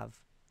always have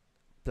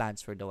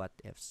plans for the what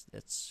ifs.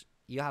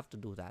 You have to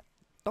do that.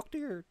 Talk to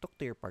your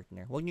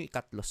partner. Huwag niyo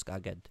i-cut loss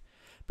kaagad.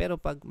 Pero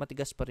pag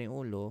matigas pa rin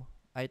ulo,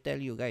 I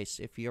tell you guys,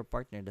 if your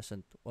partner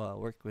doesn't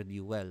work with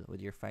you well, with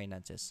your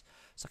finances,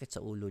 sakit sa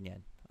ulo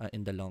niyan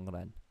in the long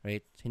run,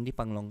 right? Hindi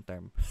pang long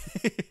term.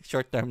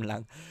 Short term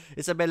lang.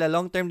 Isabella,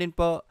 long term din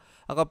po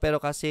ako,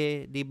 pero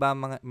kasi 'di ba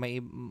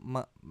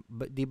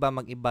di ba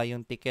mag-iba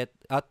yung ticker?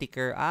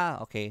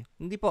 Okay.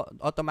 Hindi po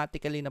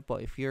automatically na po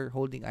if you're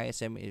holding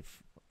ISM,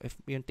 if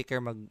yung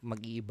ticker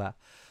mag-iiba,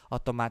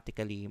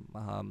 automatically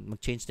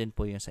mag-change din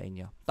po yun sa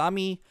inyo.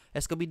 Tommy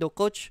Escobedo,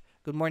 Coach,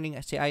 good morning.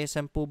 Si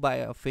ISM po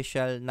ba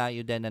official na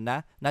Udena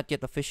na? Not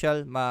yet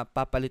official.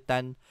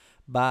 Mapapalitan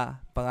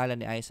ba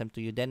pangalan ni ISM to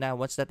Udena?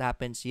 Once that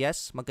happens,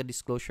 yes.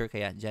 Magka-disclosure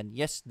kaya dyan.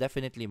 Yes,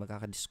 definitely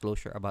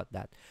magkaka-disclosure about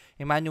that.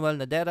 Emmanuel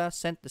Nadera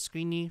sent the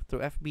screening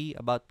through FB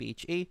about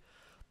PHA.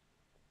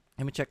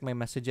 Let me check my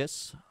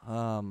messages.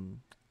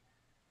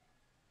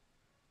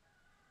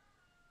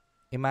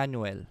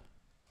 Emmanuel.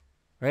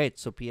 Right,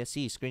 so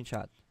PSE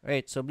screenshot.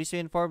 Right, so please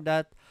be informed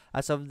that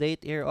as of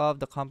date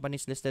hereof, the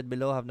companies listed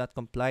below have not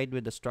complied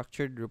with the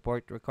structured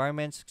report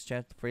requirements.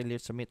 Exchange to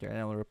freely submit their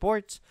annual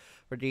reports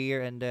for the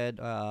year ended.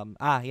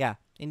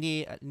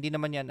 Hindi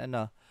naman yan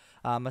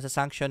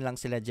masasanction lang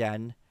sila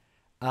dyan.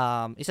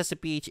 Isa sa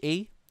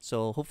PHA,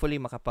 so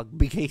hopefully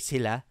makapagbigay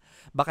sila.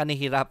 Baka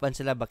nahihirapan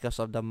sila because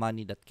of the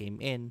money that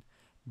came in.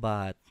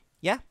 But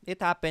yeah,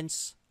 it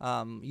happens.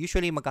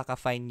 Usually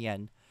magkaka-fine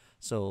yan.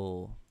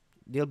 So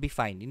they'll be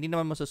fine. Hindi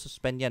naman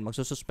masususpend yan.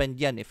 Magsususpend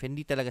yan if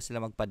hindi talaga sila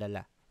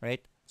magpadala.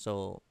 Right?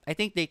 So, I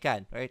think they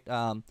can. Right?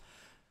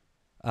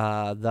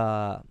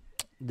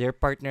 Their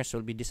partners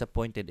will be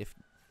disappointed if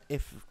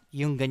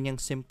yung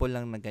ganyang simple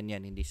lang na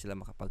ganyan, hindi sila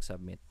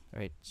makapag-submit.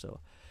 Right?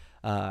 So,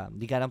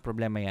 di ka ng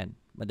problema yan.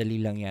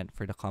 Madali lang yan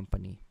for the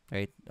company.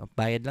 Right?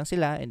 Bayad lang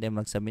sila and then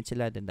mag-submit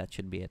sila, then that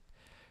should be it.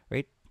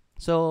 Right?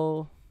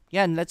 So,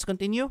 yan. Let's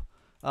continue.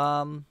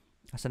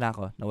 Asan na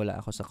ako? Nawala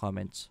ako sa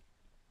comments.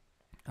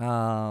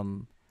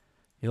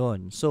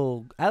 Yun.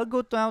 So, I'll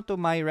go now to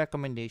my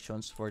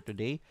recommendations for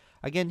today.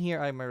 Again, here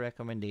are my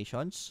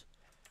recommendations.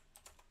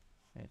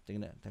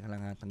 Teka lang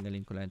ha,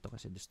 tanggalin ko lang ito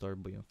kasi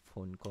disturbo yung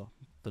phone ko.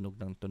 Tunog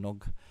ng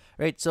tunog.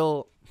 Right,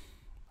 so,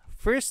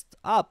 first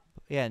up,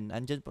 yan,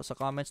 andyan po sa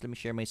comments. Let me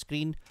share my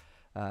screen.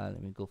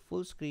 Let me go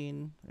full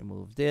screen.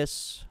 Remove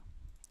this.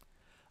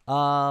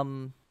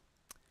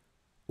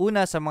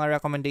 Una sa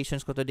mga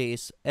recommendations ko today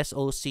is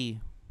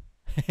SOC.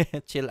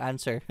 Chill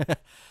answer.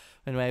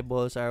 When my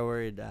balls are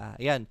word.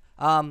 Yan.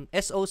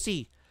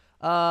 SOC.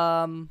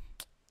 Ang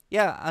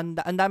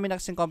dami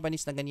na kasing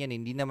companies na ganyan.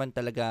 Hindi naman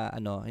talaga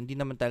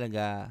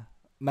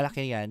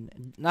malaki yan.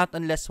 Not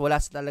unless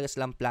wala talaga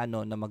silang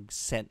plano na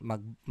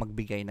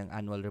magbigay ng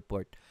annual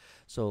report.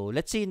 So,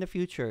 let's see in the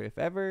future if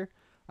ever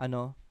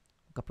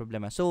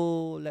problema.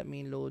 So, let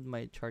me load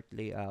my chart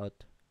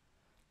layout.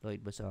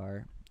 Lloyd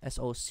Bazar.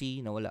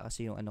 SOC, nawala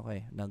kasi yung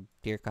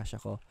nag-clear cache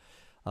ako.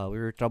 We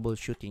were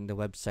troubleshooting the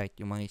website,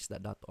 yung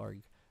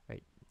mangingisda.org.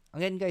 Right.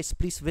 Again, guys,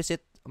 please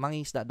visit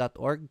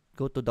mangingisda.org.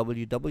 Go to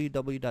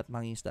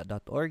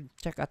www.mangingisda.org.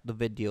 Check out the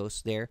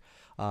videos there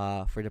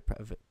for the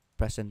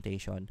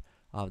presentation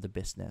of the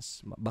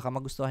business. Baka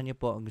magustuhan niyo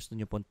po, gusto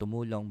niyo pong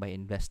tumulong by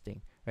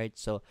investing. Right?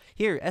 So,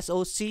 here,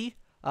 SOC,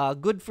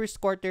 good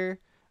first quarter,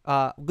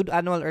 good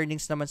annual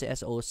earnings naman sa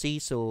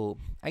SOC. So,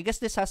 I guess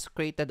this has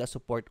created a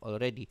support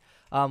already.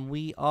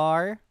 We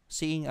are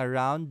seeing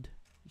around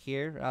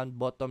here, around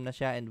bottom na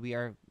siya, and we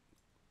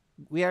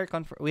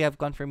have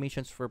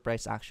confirmations for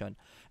price action.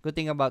 Good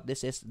thing about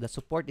this is the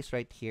support is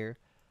right here.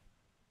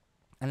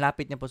 Ang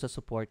lapit niya po sa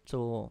support.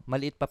 So,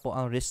 maliit pa po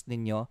ang risk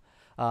ninyo.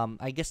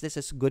 I guess this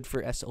is good for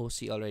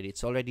SOC already.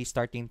 It's already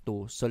starting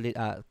to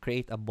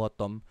create a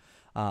bottom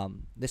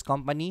This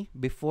company,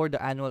 before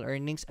the annual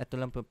earnings, ito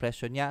lang po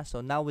presyo niya.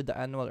 So now with the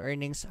annual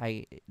earnings,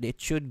 it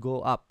should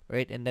go up,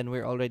 right? And then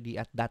we're already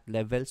at that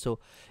level. So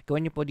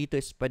gawin niyo po dito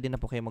is pwede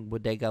na po kayo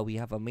magbodega. We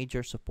have a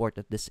major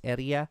support at this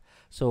area.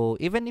 So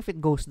even if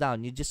it goes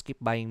down, you just keep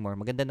buying more.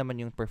 Maganda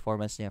naman yung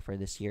performance niya for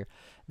this year.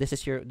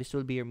 This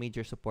will be your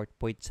major support,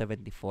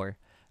 0.74.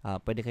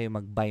 Pwede kayo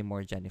mag-buy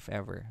more dyan if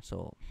ever.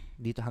 So,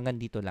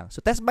 hanggang dito lang. So,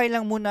 test buy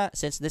lang muna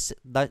since this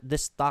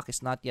stock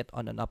is not yet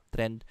on an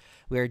uptrend.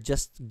 We are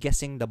just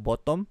guessing the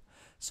bottom.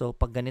 So,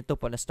 pag ganito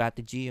po na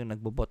strategy, yung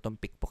nagbo-bottom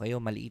pick po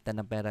kayo,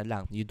 maliitan na pera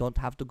lang. You don't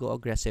have to go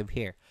aggressive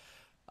here.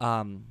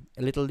 A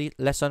little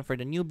lesson for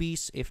the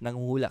newbies, if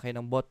nanguhula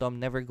kayo ng bottom,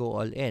 never go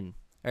all in.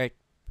 Alright?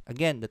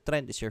 Again, the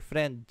trend is your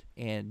friend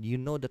and you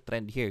know the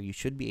trend here. You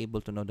should be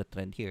able to know the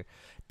trend here.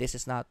 This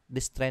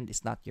trend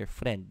is not your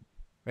friend.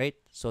 Right?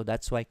 So,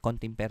 that's why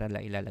konting pera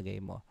lang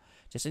ilalagay mo.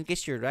 Just in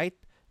case you're right,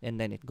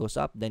 and then it goes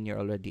up, then you're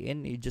already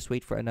in. You just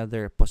wait for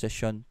another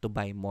position to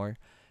buy more.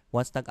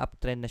 Once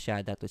nag-uptrend na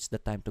siya, that is the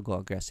time to go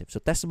aggressive. So,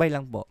 test buy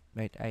lang po.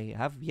 Right? I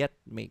have yet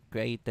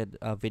created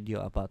a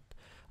video about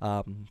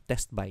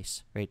test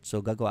buys. Right? So,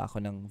 gagawa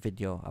ako ng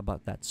video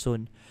about that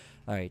soon.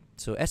 Alright.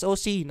 So,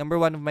 SOC, number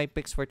 1 of my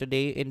picks for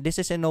today. And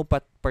this is in no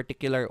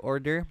particular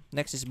order.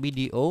 Next is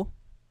BDO.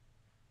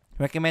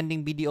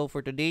 Recommending BDO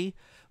for today.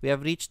 We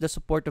have reached the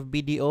support of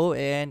BDO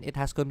and it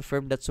has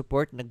confirmed that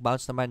support.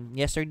 Nag-bounce naman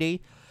yesterday.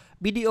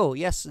 BDO,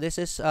 yes, this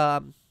is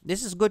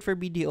good for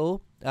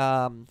BDO.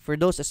 For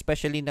those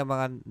especially na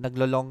mga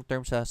naglo-long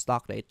term sa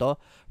stock na ito,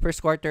 first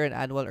quarter and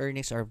annual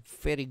earnings are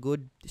very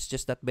good. It's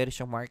just that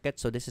bearish ang market.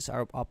 So this is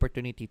our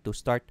opportunity to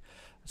start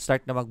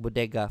na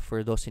magbodega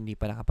for those hindi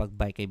pa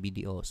nakapag-buy kay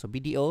BDO. So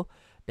BDO,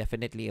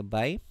 definitely a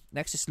buy.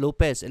 Next is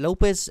Lopez.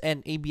 Lopez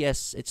and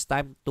ABS, it's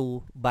time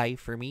to buy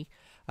for me.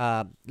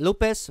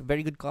 Lopez,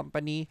 very good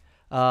company.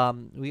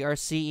 We are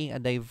seeing a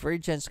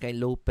divergence kay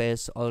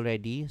Lopez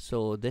already.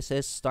 So, this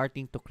is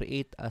starting to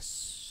create a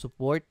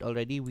support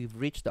already. We've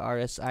reached the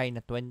RSI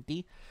na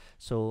 20.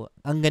 So,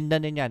 ang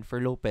ganda na yan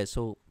for Lopez.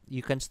 So,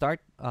 you can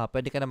start.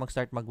 Pwede ka na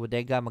mag-start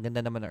magbodega.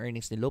 Maganda naman ang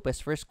earnings ni Lopez.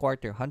 First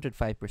quarter, 105%.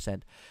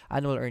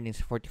 Annual earnings,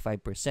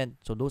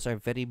 45%. So, those are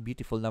very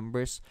beautiful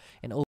numbers.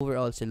 And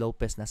overall, si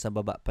Lopez nasa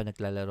baba pa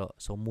naglalaro.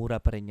 So, mura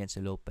pa rin yan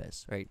si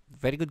Lopez. Right?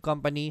 Very good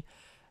company.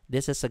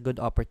 This is a good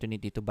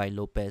opportunity to buy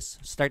Lopez.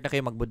 Start na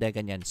kayo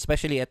magbodega niyan.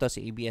 Especially ito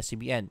si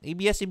ABS-CBN.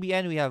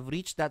 ABS-CBN, we have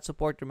reached that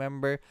support.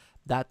 Remember,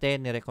 dati,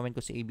 nirecommend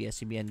ko si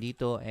ABS-CBN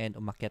dito and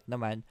umakyat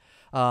naman.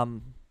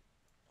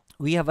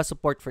 We have a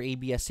support for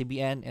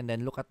ABS-CBN and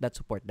then look at that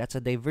support. That's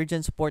a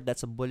divergent support.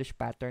 That's a bullish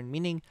pattern.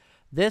 Meaning,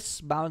 this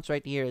bounce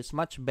right here is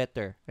much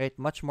better. Right?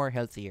 Much more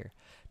healthier.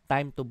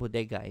 Time to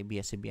bodega,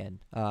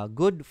 ABS-CBN.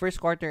 Good first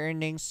quarter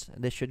earnings.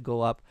 This should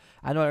go up.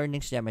 Annual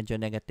earnings niya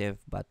medyo negative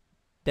but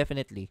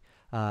definitely,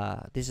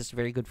 this is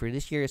very good for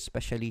this year,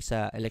 especially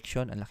sa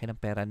election. Ang laki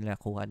ng pera nila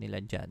kuha nila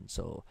dyan.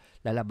 So,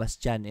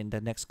 lalabas dyan in the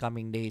next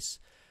coming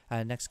days,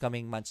 next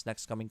coming months,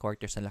 next coming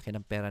quarters, ang laki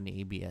ng pera ni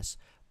ABS.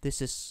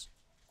 This is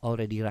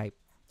already ripe.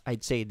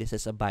 I'd say this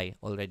is a buy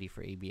already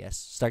for ABS.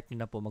 Start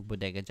nyo na po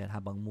magbodega dyan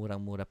habang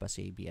murang-mura pa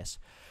si ABS.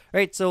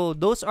 Right, so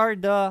those are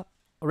the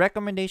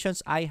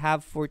recommendations I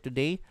have for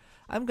today.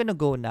 I'm gonna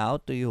go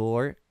now to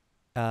your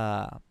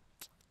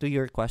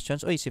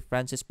questions. Oy, si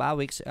Francis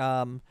Pawix,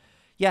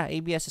 yeah,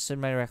 ABS is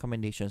in my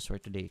recommendations for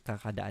today.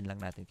 Kakadaan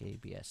lang natin kay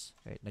ABS.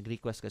 Right,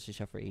 nag-request kasi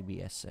siya for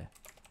ABS.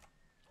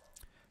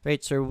 Right,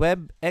 Sir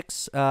Web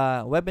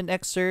and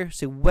X, sir.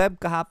 Si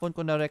Web kahapon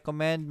ko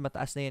na-recommend.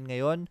 Mataas na yan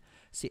ngayon.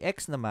 Si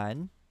X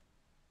naman,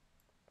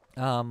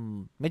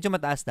 medyo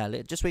mataas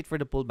na. Just wait for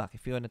the pullback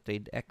if you wanna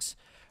trade X.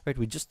 Right,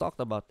 we just talked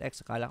about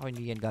X. Akala ko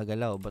hindi yan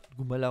gagalaw, but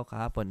gumalaw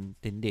kahapon,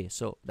 tindi.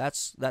 So, that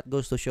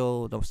goes to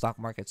show the stock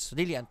market's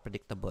really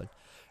unpredictable.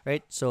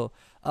 Right, so,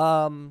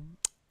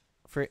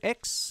 for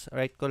X,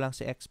 right ko lang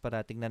si X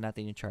para tingnan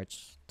natin yung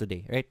charts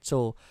today, right?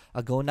 So,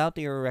 I'll go now to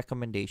your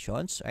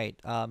recommendations, right?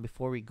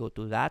 Before we go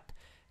to that,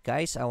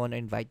 guys, I want to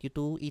invite you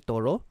to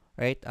eToro,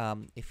 right?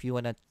 If you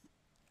wanna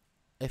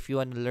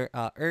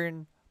earn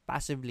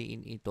passively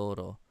in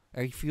eToro,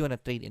 or if you wanna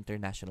trade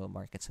international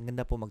markets, ang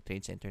ganda po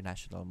mag-trade sa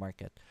international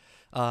market.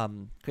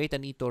 Create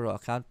an eToro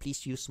account.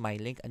 Please use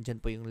my link. Andyan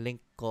po yung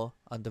link ko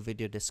on the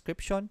video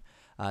description.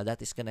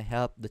 That is gonna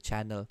help the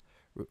channel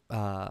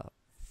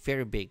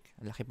very big.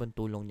 Ang laki pong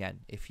tulong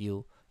niyan if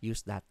you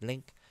use that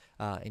link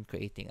in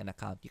creating an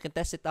account. You can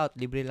test it out.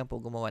 Libre lang po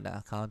gumawa ng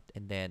account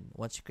and then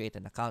once you create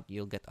an account,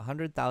 you'll get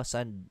 100,000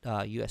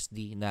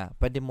 USD na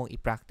pwede mong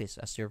i-practice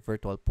as your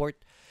virtual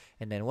port.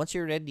 And then once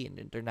you're ready in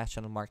the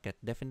international market,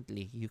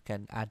 definitely you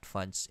can add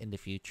funds in the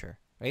future,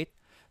 right?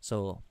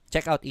 So,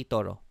 check out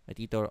eToro at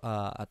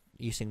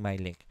using my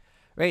link.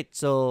 Right,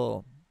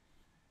 so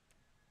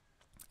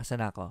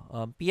asan ako?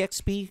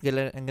 PXP,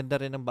 ang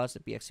ganda rin ng bounce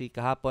ng PXP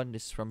kahapon.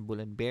 This is from Bull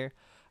and Bear.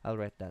 I'll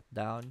write that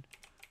down.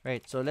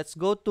 Right, so let's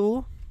go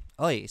to,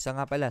 isa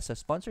nga pala, sa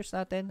sponsors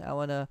natin, I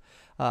want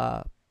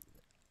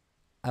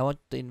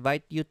to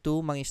invite you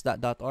to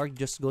mangingisda.org.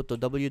 Just go to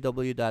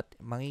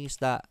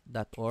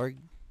www.mangingisda.org.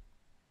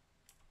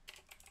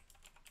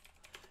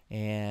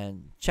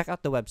 and check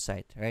out the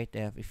website, right?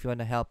 If you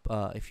want to help,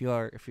 if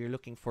you're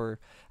looking for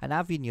an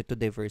avenue to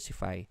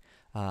diversify,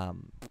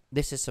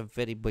 this is a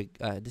very big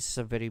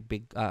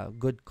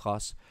good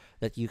cause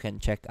that you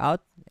can check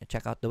out.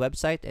 Check out the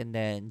website and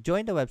then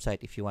join the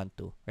website if you want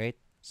to, right?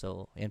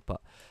 So yan po.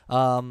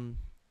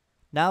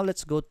 Now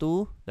let's go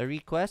to the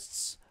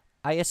requests.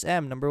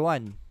 ISM number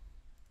 1.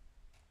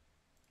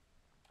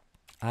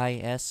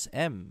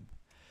 ISM.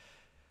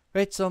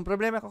 Right, so ang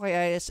problema ko kay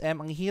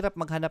ISM, ang hirap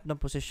maghanap ng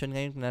posisyon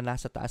ngayon na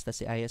nasa taas na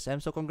si ISM.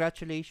 So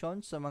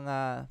congratulations sa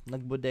mga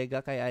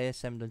nagbodega kay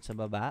ISM dun sa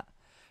baba.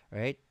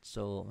 Right?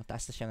 So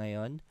mataas na siya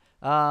ngayon.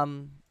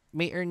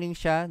 May earnings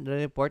siya,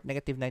 the report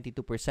negative 92%,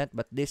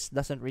 but this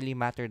doesn't really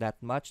matter that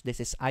much. This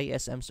is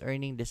ISM's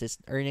earnings,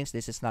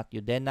 this is not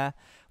Udena.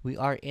 We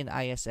are in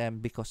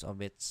ISM because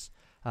of its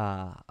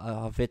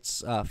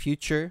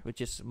future,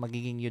 which is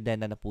magiging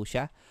Udena na po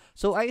siya.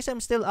 So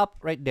ISM still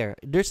up right there.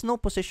 There's no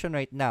position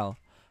right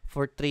now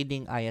for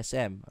trading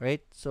ISM,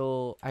 right?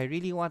 So I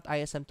really want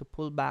ISM to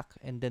pull back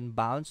and then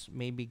bounce,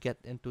 maybe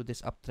get into this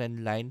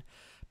uptrend line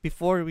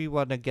before we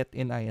want to get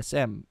in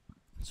ISM.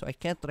 So I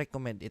can't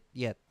recommend it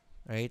yet,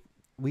 right?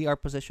 We are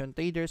position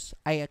traders.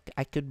 I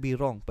could be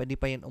wrong. Pwede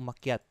pa yan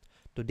umakyat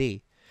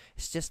today.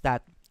 It's just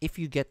that if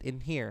you get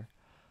in here,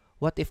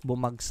 what if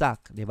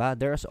bumagsak, di ba?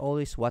 There's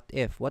always what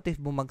if. What if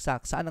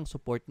bumagsak? Saan ang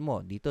support mo?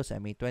 Dito sa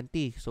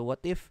MA20. So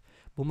what if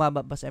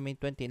bumaba pa sa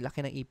MA20?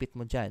 Laki ng ipit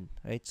mo dyan,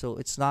 right? So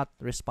it's not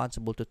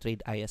responsible to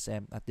trade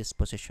ISM at this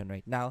position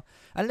right now.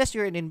 Unless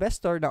you're an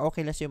investor na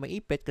okay lang sa'yo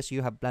maipit kasi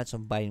you have plans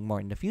of buying more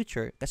in the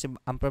future. Kasi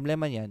ang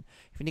problema niyan,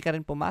 if hindi ka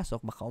rin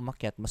pumasok, baka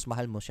umakyat, mas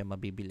mahal mo siya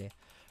mabibili.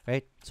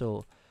 Right?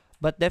 So,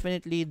 but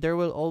definitely, there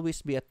will always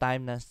be a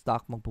time na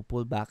stock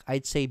magpo-pull back.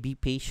 I'd say be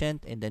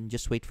patient and then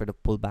just wait for the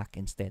pullback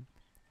instead.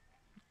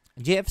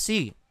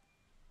 JFC.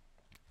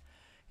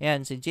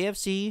 Yan, si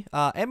JFC.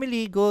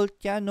 Emily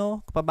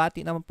Goltiano,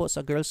 kapabati naman po sa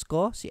girls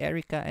ko, si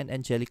Erica and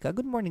Angelica.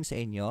 Good morning sa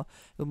inyo.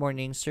 Good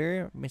morning,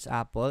 sir, Miss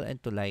Apple,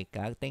 and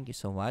Tulaika. Thank you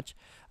so much.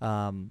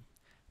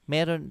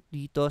 Meron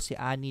dito si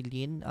Annie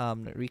Lynn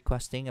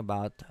requesting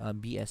about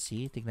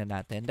BSC. Tignan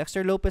natin.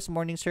 Dexter Lopez,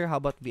 morning, sir. How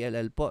about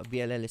VLL po?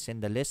 VLL is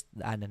in the list.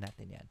 Daanan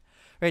natin yan.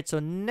 Right,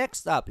 so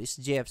next up is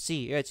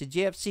JFC. Right, si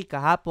JFC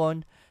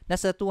kahapon,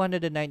 nasa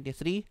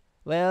 293.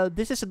 Well,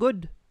 this is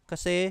good.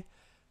 Kasi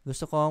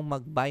gusto kong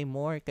mag-buy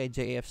more kay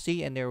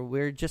JFC and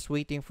we're just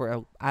waiting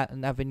for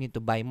an avenue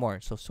to buy more.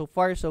 So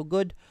far, so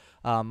good.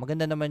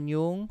 Maganda naman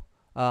yung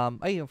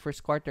yung first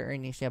quarter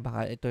earnings niya.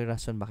 Baka ito yung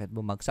rason bakit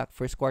bumagsak.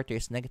 First quarter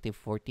is negative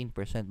 14%.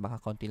 Baka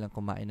konti lang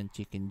kumain ng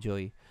Chicken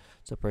Joy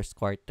sa first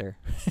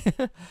quarter.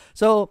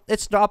 So,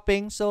 it's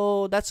dropping.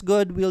 So, that's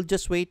good. We'll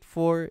just wait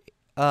for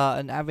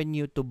an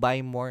avenue to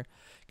buy more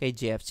kay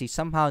JFC.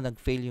 Somehow,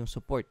 nag-fail yung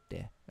support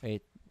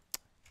right?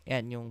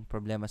 Yan yung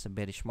problema sa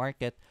bearish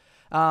market.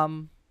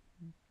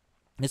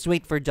 Let's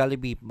wait for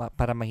Jollibee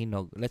para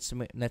mahinog. Let's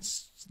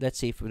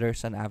see if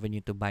there's an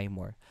avenue to buy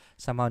more.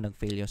 Somehow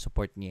nag-fail yung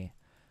support niya.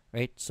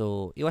 Right?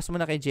 So, iwas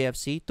muna kay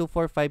JFC.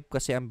 245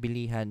 kasi ang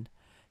bilihan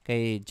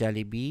kay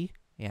Jollibee.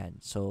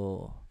 Yan.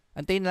 So,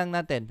 antayin lang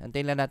natin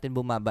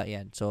bumaba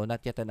yan. So,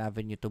 not yet an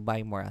avenue to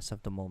buy more as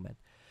of the moment.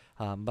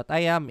 But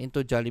I am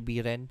into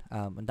Jollibee rin.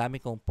 Ang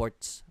dami kong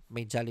ports.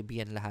 May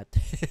Jollibee yan lahat.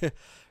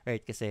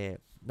 Right?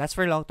 Kasi that's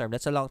for long term.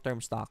 That's a long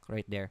term stock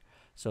right there.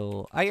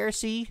 So,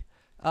 IRC,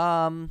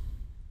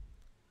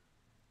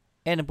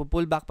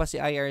 nagpo-pull back pa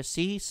si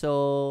IRC.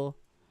 So,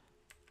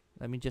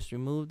 let me just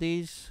remove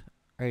these.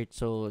 Alright,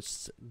 so,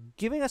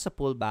 giving us a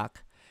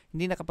pullback.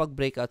 Hindi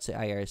nakapag-breakout si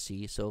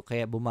IRC. So,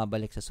 kaya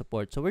bumabalik sa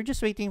support. So, we're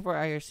just waiting for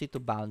IRC to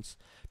bounce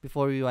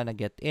before we wanna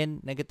get in.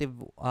 Negative,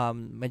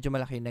 medyo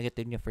malaki yung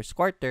negative niya first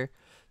quarter.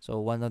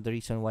 So, one of the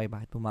reason why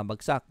bakit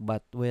bumabagsak.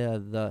 But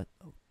with the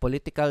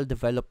political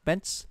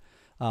developments,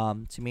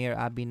 si Mayor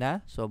Abby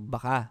na. So,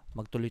 baka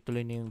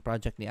magtuloy-tuloy na yung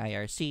project ni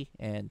IRC.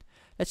 And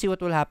let's see what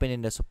will happen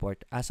in the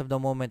support. As of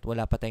the moment,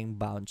 wala pa tayong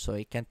bounce. So,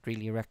 I can't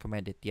really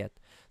recommend it yet.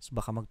 So,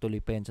 baka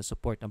magtuloy pa yan sa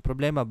support. Ang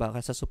problema,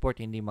 baka sa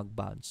support hindi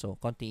mag-bounce. So,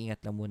 konti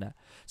ingat lang muna.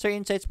 Sir,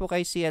 insights po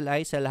kay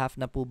CLI. Sell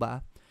half na po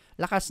ba?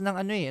 Lakas ng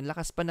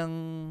lakas pa ng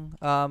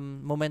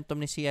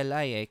momentum ni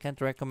CLI. I can't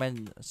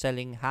recommend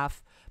selling half.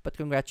 But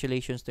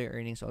congratulations to your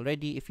earnings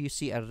already. If you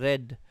see a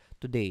red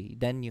today,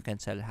 then you can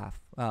sell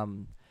half.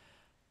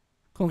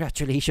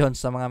 Congratulations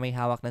sa mga may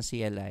hawak ng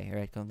CLI.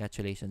 Right?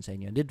 Congratulations sa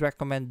inyo. Did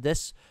recommend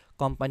this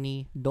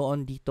company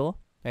doon dito.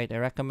 Right? I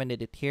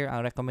recommended it here.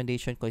 Ang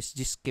recommendation ko is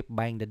just keep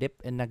buying the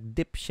dip. And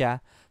nag-dip siya.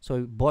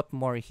 So, we bought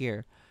more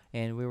here.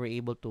 And we were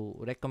able to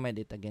recommend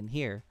it again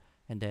here.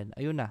 And then,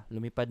 ayun na.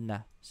 Lumipad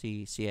na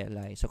si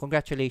CLI. So,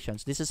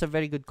 congratulations. This is a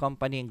very good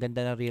company. Ang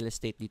ganda ng real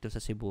estate dito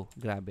sa Cebu.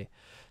 Grabe.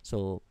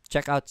 So,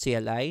 check out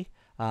CLI.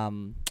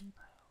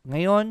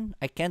 Ngayon,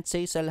 I can't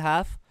say sell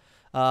half.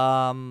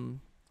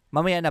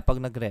 Mamaya na pag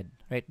nag-red.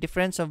 Right?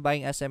 Difference of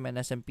buying SM and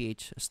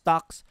SMPH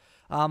stocks.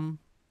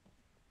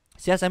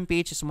 Si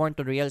SMPH is more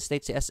into real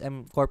estate. Si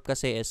SM Corp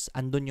kasi is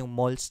andun yung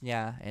malls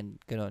niya and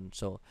ganoon.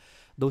 So,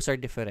 those are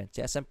different.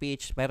 Si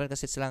SMPH, meron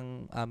kasi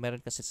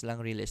silang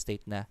real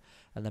estate na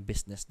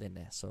business din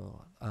eh.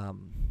 So,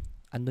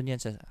 andun yan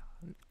sa,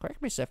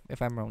 correct me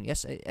if I'm wrong.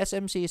 Yes,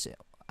 SMC is,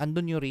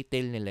 andun yung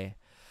retail nila eh.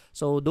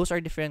 So, those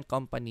are different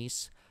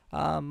companies.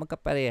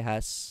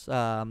 Magkaparehas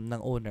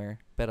ng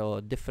owner, pero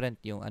different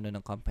yung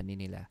ng company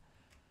nila.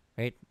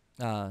 Right?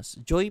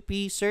 Joy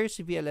P, sir,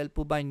 si VLL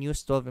po ba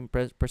news 12%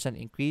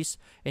 increase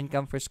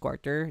income first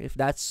quarter? If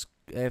that's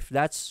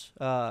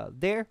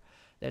there,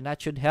 then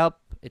that should help.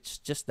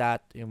 It's just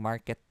that yung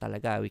market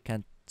talaga, we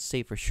can't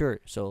say for sure.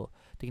 So,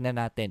 tingnan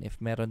natin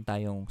if meron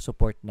tayong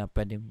support na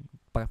pwedeng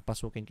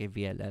pasukin kay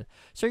VLL.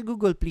 Sir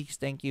Google, please.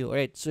 Thank you.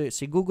 Alright, so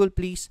si Google,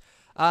 please.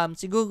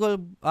 Si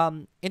Google,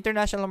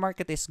 international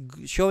market is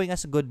showing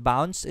us a good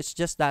bounce. It's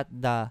just that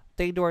the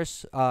trade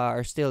wars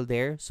are still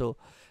there. So,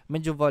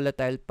 medyo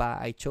volatile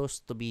pa. I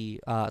chose to be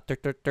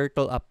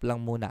turtle up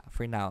lang muna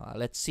for now.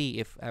 Let's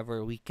see if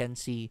ever we can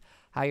see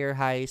higher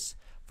highs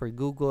for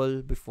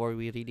Google before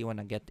we really want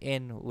to get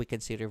in. We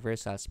can see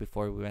reversals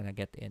before we want to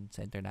get in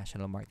sa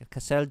international market.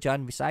 Casel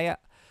John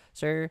Visaya,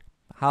 sir,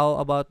 how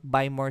about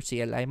buy more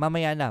CLI?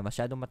 Mamaya na,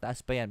 masyadong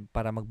mataas pa yan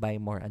para mag-buy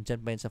more.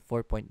 Andyan pa yan sa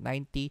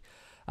 4.90.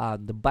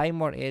 The buy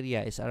more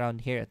area is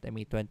around here at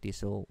MA20.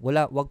 So,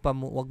 wag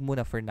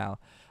muna for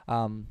now.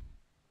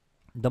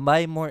 The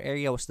buy more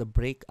area was the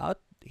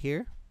breakout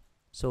here.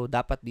 So,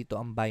 dapat dito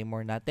ang buy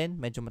more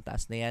natin. Medyo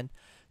mataas na yan.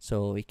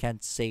 So, we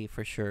can't say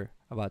for sure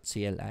about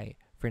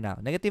CLI for now.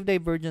 Negative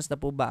divergence na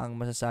po ba ang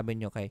masasabi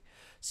nyo kay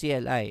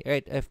CLI?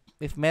 Right,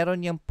 if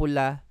meron yung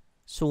pula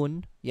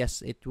soon,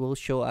 yes, it will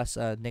show us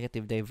a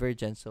negative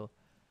divergence. So,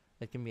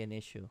 that can be an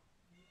issue.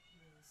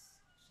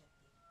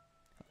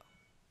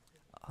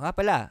 Nga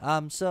pala,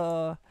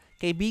 so,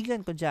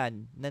 kaibigan ko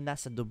dyan na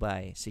nasa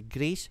Dubai, si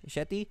Grace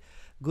Shetty,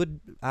 good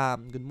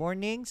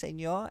morning sa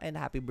inyo and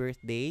happy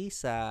birthday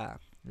sa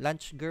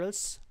Lunch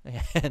Girls.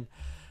 Ayan.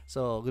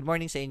 So, good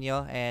morning sa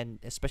inyo and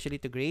especially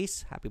to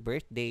Grace, happy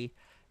birthday.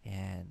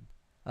 And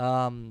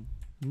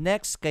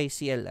next kay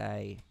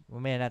CLI,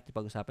 mamaya natin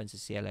pag-usapan si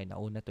CLI,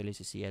 nauna tuloy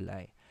si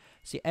CLI.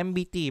 Si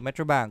MBT,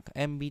 Metrobank,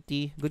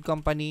 MBT, good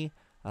company,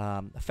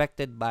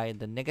 affected by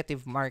the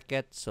negative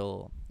market.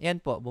 So, yan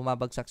po,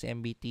 bumabagsak si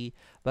MBT.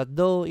 But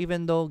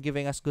even though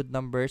giving us good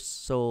numbers,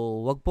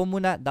 so wag po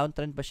muna,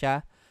 downtrend pa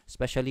siya,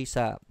 especially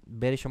sa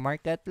bearish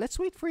market. Let's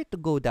wait for it to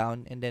go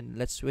down and then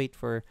let's wait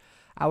for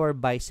our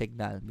buy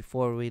signal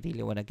before we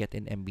really want to get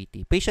in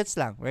MBT. Patience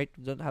lang, right?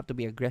 You don't have to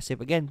be aggressive.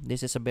 Again,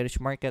 this is a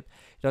bearish market.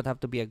 You don't have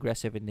to be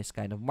aggressive in this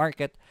kind of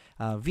market.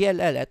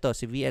 VLL, eto,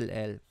 si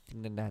VLL.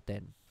 Tingnan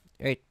natin.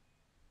 Right.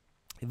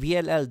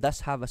 VLL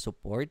does have a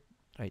support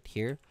right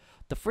here.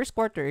 The first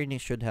quarter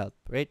earnings should help,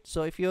 right?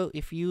 So if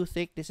you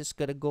think this is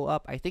gonna go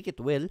up, I think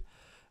it will.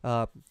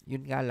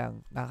 Yun nga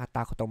lang,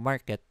 nakakatakot ang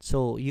market.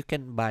 So you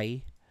can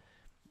buy.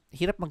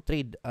 Hirap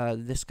mag-trade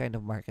this kind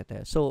of market.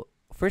 So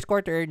first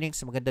quarter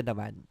earnings, maganda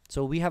naman.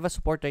 So, we have a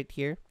support right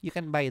here. You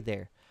can buy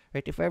there.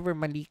 Right? If ever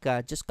mali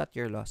ka, just cut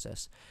your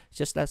losses.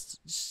 Just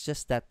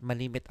that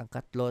malimit ang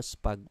cut loss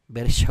pag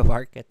bearish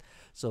market.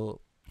 So,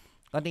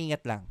 konting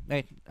ingat lang.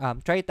 Right?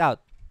 Try it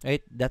out.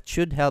 Right? That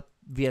should help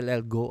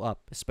VLL go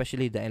up,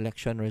 especially the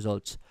election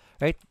results.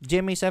 Right?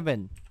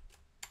 GMA7.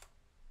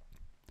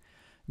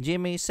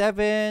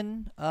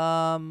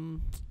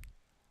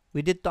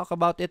 We did talk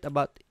about this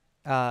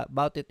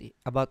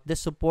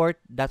support.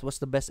 That was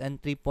the best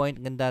entry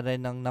point. Ganda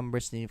rin ng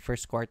numbers ni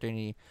first quarter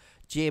ni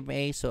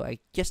GMA. So, I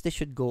guess they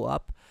should go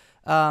up.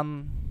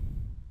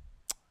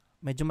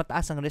 Medyo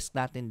mataas ang risk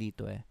natin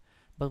dito eh.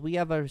 But we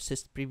have a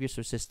previous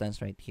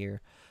resistance right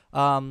here.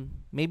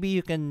 Maybe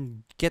you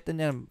can get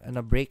in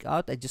a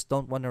breakout. I just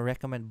don't want to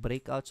recommend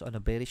breakouts on a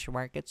bearish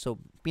market. So,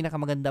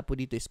 pinakamaganda po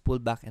dito is pull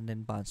back and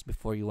then bounce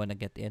before you wanna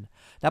get in.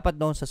 Dapat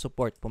doon sa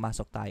support,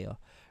 pumasok tayo.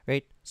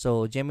 Right?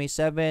 So,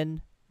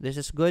 GMA7, this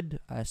is good,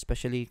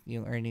 especially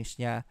yung earnings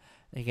niya.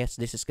 I guess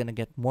this is gonna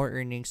get more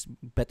earnings,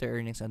 better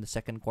earnings on the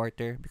second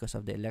quarter because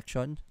of the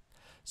election.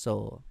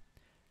 So,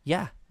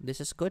 yeah, this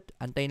is good.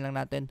 Antayin lang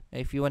natin.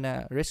 If you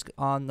wanna risk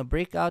on the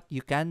breakout,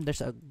 you can. There's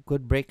a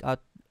good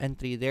breakout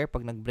entry there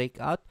pag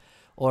nag-breakout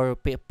or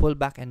pull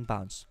back and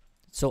bounce.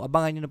 So,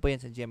 abangan nyo na po yan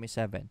sa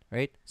GMA7,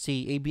 right?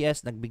 Si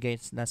ABS, nagbigay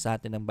na sa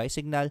atin ng buy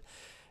signal.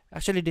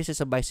 Actually, this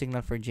is a buy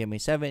signal for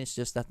GMA7. It's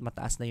just that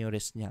mataas na yung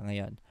risk niya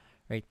ngayon.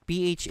 Right?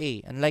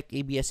 PHA, unlike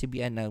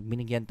ABS-CBN na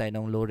binigyan tayo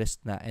ng low risk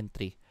na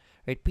entry.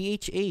 Right?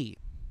 PHA,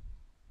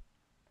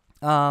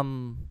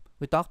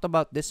 we talked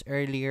about this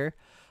earlier.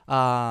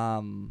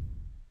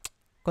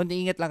 Konti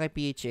ingat lang kay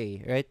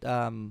PHA, right?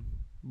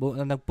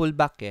 Nag-pull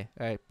back eh.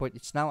 Right?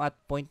 It's now at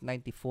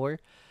 0.94.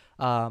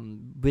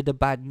 With the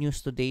bad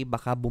news today,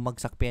 baka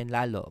bumagsak pa yan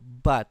lalo.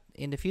 But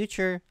in the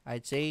future,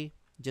 I'd say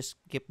just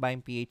keep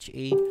buying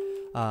PHA.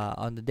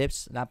 On the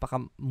dips,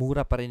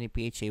 napakamura pa rin ni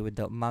PHA with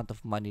the amount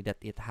of money that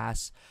it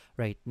has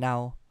right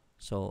now.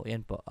 So,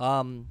 yan po.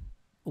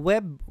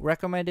 Web,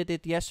 recommended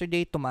it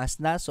yesterday,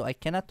 tumaas na, so I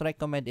cannot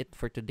recommend it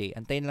for today.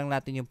 Antayin lang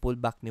natin yung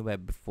pullback ni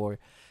Web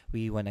before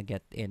we wanna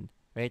get in.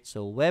 Right?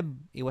 So,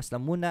 Web, iwas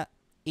lang muna.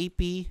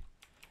 AP,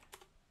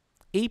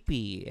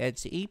 AP, and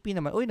si AP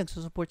naman, uy,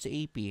 nagsusupport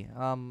si AP.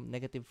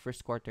 Negative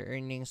first quarter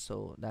earnings,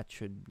 so that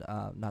should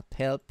not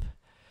help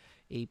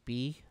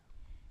AP.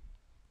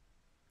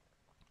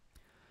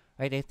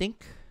 Right, I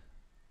think,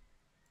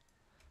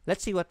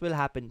 let's see what will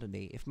happen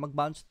today. If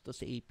mag-bounce to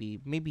si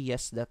AP, maybe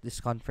yes, that is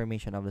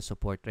confirmation of the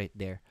support right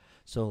there.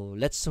 So,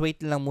 let's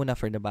wait lang muna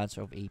for the bounce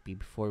of AP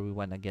before we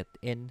wanna get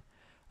in.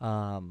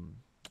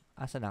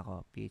 Asan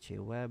ako? PHA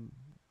Web,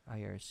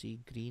 IRC,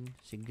 Green.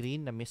 Si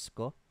Green, na-miss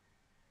ko.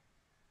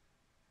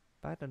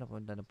 Bakit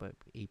napunta na po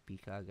AP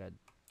kaagad?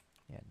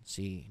 Yan,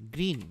 si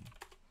Green.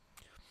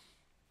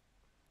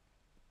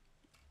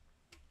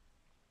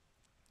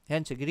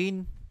 Yan, si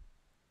Green.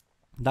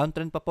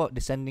 Downtrend pa po,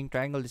 descending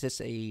triangle. This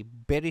is a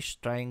bearish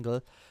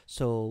triangle.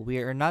 So, we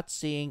are not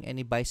seeing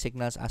any buy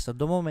signals as of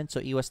the moment. So,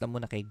 iwas na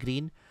muna kay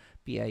Green.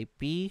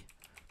 PIP.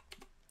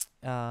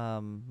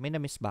 May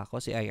na-miss ba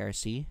ako? Si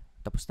IRC.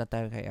 Tapos na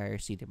tayo kay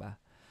IRC, diba?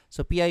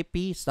 So,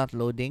 PIP is not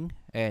loading.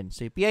 And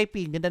so,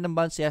 PIP, ganda ng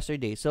bounce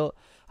yesterday. So,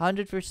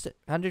 150%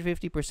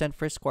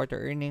 first quarter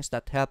earnings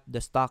that helped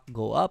the stock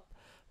go up.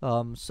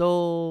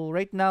 So,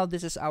 right now,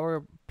 this is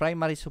our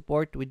primary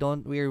support.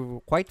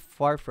 We're quite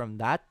far from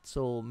that.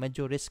 So,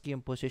 medyo risky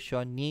yung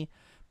position ni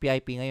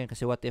PIP ngayon.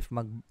 Kasi what if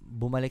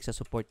bumalik sa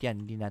support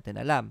yan? Hindi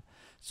natin alam.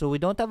 So, we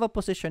don't have a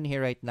position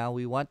here right now.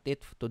 We want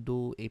it to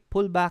do a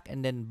pullback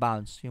and then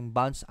bounce. Yung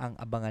bounce ang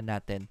abangan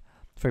natin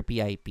for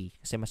PIP.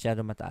 Kasi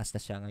masyado mataas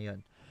na siya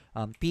ngayon.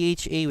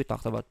 PHA, we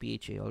talked about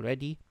PHA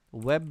already.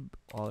 Web,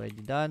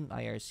 already done.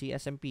 IRC,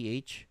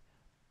 SMPH.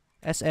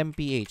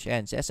 SMPH.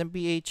 And si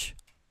SMPH,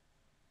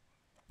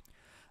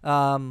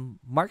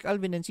 Mark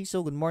Alvin and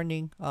Ciso, good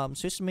morning.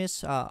 Swiss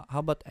Miss, how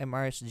about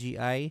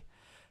MRSGI?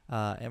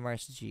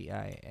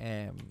 MRSGI.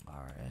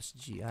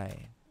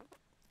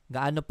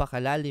 Gaano pa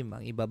kalalim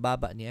ang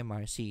ibababa ni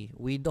MRC?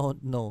 We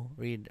don't know.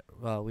 We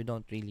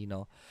don't really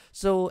know.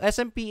 So,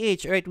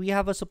 SMPH, right? We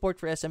have a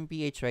support for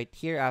SMPH right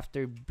here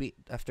after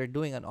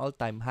doing an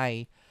all-time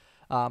high.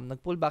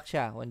 Nag-pull back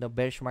siya when the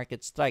bearish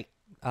market started.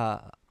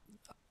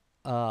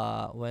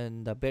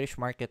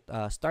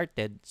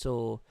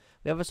 So,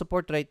 we have a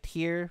support right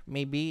here.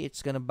 Maybe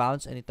it's gonna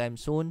bounce anytime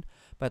soon.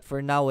 But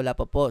for now, wala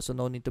pa po. So,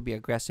 no need to be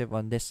aggressive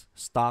on this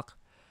stock.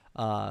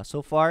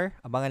 So far,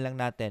 abangan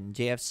lang natin.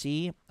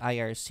 JFC,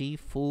 IRC,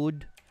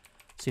 Food.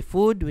 Si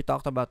Food, we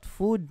talked about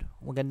Food.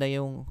 Maganda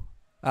yung,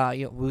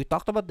 we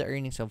talked about the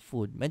earnings of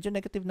Food. Medyo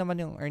negative naman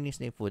yung earnings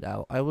ni Food.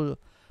 I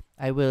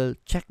will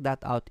check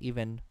that out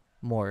even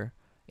more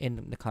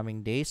in the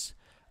coming days.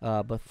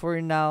 But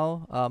for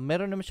now,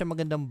 meron naman siya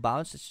magandang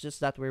bounce. It's just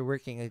that we're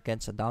working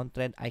against a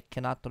downtrend. I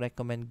cannot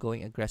recommend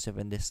going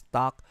aggressive in this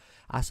stock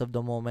as of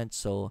the moment.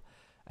 So,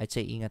 I'd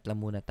say ingat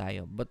lang muna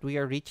tayo. But we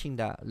are reaching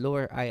the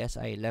lower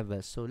ISI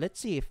levels. So,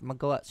 let's see if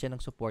magawa siya ng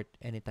support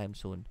anytime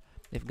soon.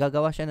 If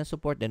gagawa siya ng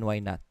support, then why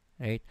not?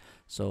 Right?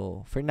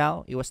 So, for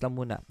now, iwas lang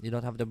muna. You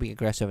don't have to be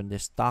aggressive in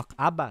this stock.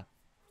 ABA.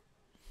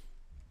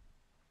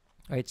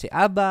 Alright, si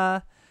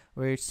ABA.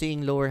 We're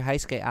seeing lower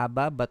highs kay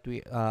ABA, but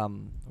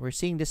we're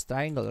seeing this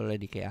triangle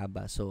already kay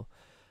ABA. So,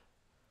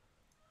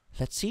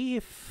 let's see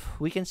if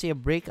we can see a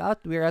breakout.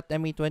 We're at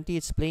MA20.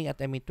 It's playing at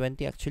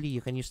MA20. Actually,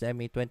 you can use the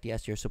MA20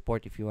 as your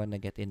support if you want to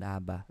get in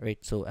ABA. Right?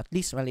 So, at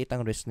least maliit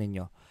ang risk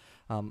ninyo.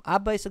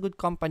 ABA is a good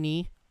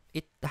company.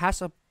 It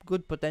has a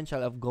good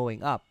potential of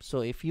going up. So,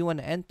 if you want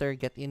to enter,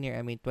 get in your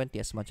MA20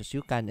 as much as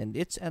you can. And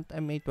it's at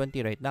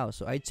MA20 right now.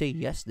 So, I'd say,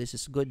 yes, this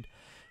is good.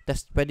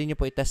 Pwede nyo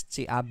po i-test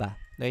si ABA.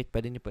 Right?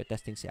 Pwede nyo po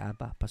i-testing si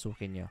ABA.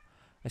 Pasukin nyo.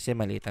 Kasi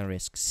maliit ang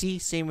risk. C,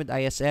 same with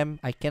ISM.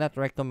 I cannot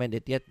recommend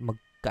it yet.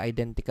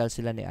 Ka-identical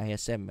sila ni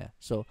ISM.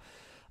 So,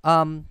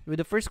 with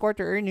the first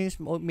quarter earnings,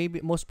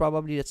 maybe most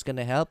probably that's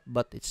gonna help,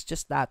 but it's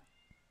just that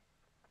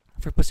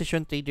for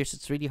position traders,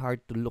 it's really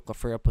hard to look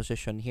for a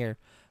position here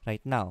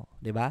right now,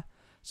 diba?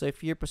 So,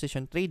 if you're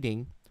position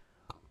trading,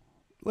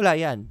 wala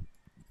yan.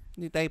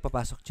 Hindi tayo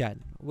papasok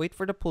dyan. Wait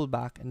for the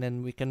pullback and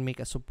then we can make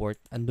a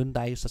support and dun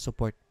tayo sa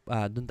support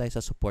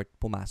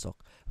pumasok.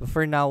 But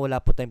for now,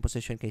 wala po tayong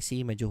position kay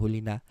C. Medyo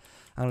huli na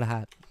ang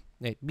lahat.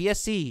 Right.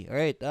 BSC.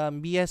 Alright.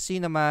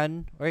 BSC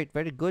naman. Alright.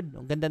 Very good.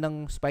 Ang ganda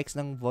ng spikes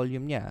ng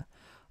volume niya.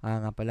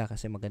 Nga pala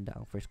kasi maganda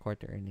ang first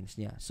quarter earnings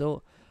niya.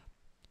 So,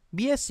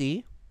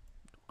 BSC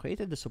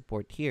created the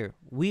support here.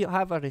 We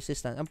have a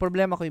resistance. Ang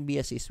problema ko yung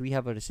BSC is we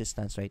have a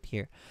resistance right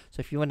here.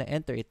 So, if you want to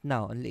enter it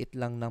now, ang liit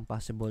lang ng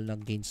possible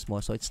ng gains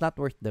mo. So, it's not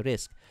worth the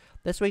risk.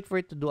 Let's wait for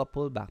it to do a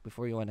pullback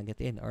before you want to get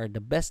in. Or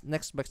the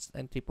next best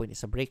entry point is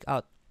a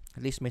breakout.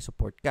 At least may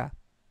support ka.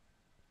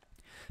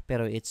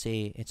 Pero it's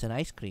an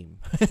ice cream.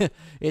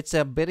 It's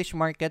a bearish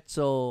market,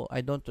 so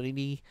I don't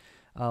really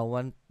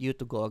want you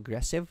to go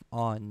aggressive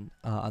on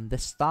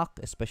this stock,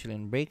 especially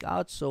in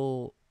breakout.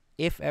 So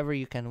if ever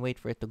you can wait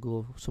for it to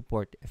go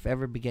support, if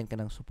ever bigyan ka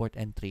ng support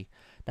entry,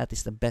 that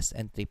is the best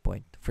entry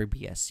point for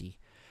BSC.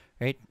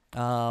 Right?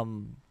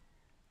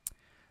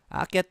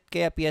 Aakyat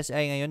kaya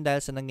PSEi ngayon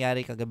dahil sa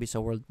nangyari kagabi sa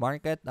world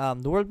market.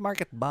 The world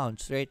market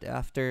bounced, right,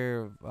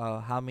 after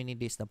how many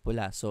days na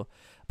pula. So,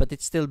 but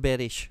it's still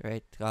bearish,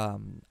 right?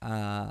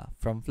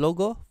 From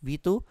Flogo,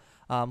 V2,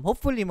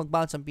 Hopefully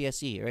mag-bounce ang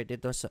PSE, right?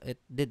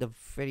 It did a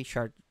very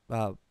sharp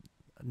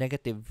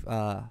negative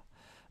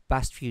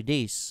past few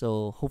days.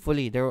 So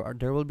hopefully there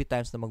will be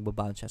times na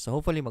magba-bounce siya. So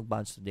hopefully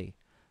mag-bounce today.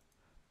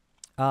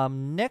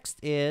 Next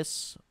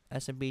is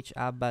SMPH,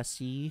 ABA,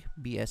 C,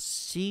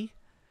 BSC,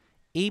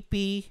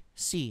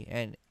 APC,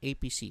 and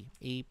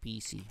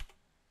APC.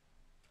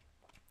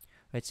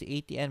 Right, so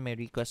ATN, may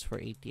request for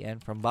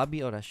ATN from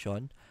Bobby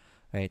Oracion.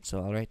 Right,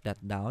 so I'll write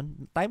that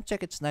down. Time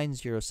check, it's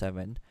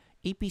 9:07.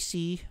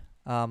 APC,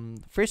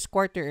 first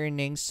quarter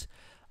earnings,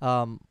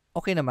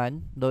 okay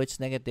naman, though it's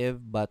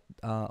negative, but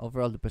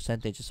overall the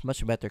percentage is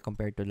much better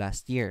compared to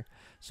last year.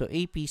 So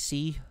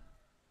APC,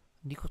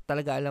 hindi ko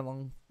talaga alam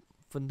ang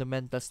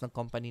fundamentals ng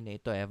company na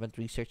ito. I haven't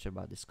researched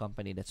about this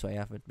company. That's why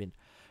I haven't been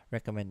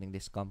recommending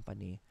this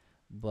company.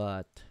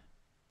 But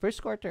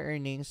first quarter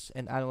earnings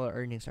and annual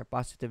earnings are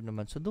positive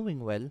naman. So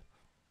doing well.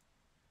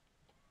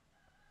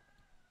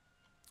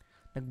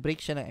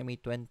 Nag-break siya ng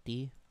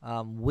MA20.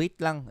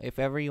 Wait lang. If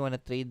ever you wanna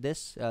trade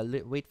this,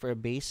 wait for a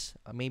base.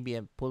 Maybe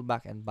a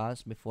pullback and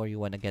bounce before you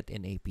wanna get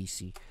in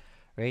APC.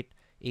 Right?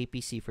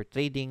 APC for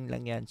trading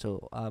lang yan.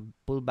 So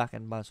pullback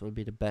and bounce will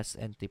be the best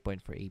entry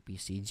point for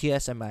APC.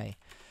 GSMI.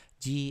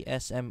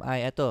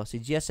 Ito,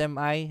 si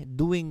GSMI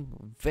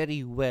doing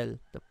very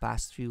well the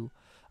past few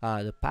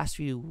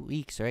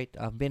weeks, right?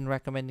 I've been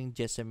recommending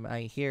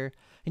GSMI here.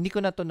 Hindi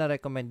ko na to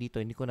na-recommend dito.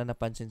 Hindi ko na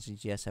napansin si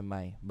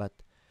GSMI. But,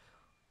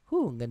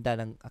 ganda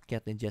ng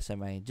akyat ng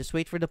GSMI. Just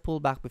wait for the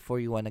pullback before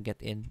you wanna get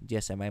in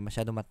GSMI.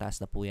 Masyado mataas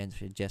na po yan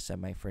si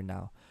GSMI for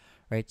now.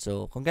 Right?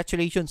 So,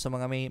 congratulations sa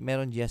mga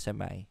meron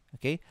GSMI.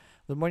 Okay?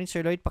 Good morning, Sir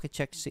Lloyd.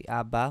 Pakicheck si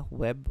ABA,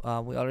 web.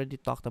 We already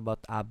talked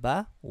about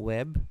ABA,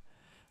 web.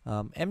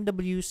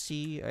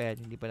 MWC,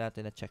 ayan, hindi pa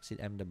natin na-check si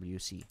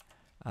MWC.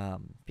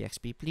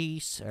 PXP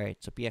please. Alright,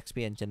 so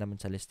PXP andyan naman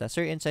sa lista.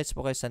 Sir, insights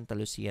po kay Santa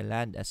Lucia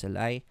Land,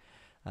 SLI.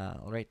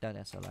 I'll write down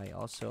SLI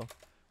also.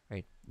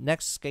 Alright,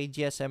 next kay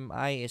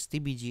GSMI is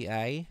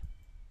TBGI.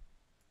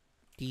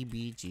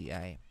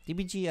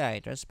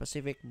 TBGI,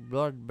 Trans-Pacific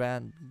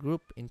Broadband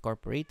Group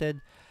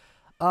Incorporated.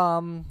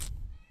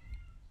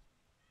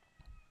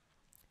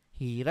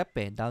 Hirap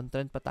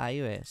downtrend pa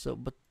tayo So,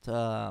 but,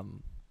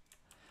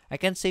 I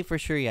can't say for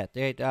sure yet.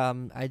 Right?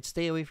 I'd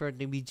stay away from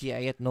the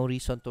BGI yet. No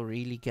reason to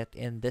really get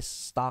in this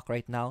stock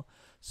right now.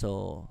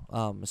 So,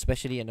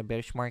 especially in a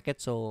bearish market.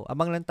 So,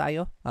 abang lang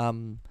tayo.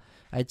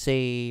 I'd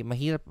say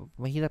mahirap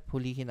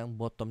hulihin ang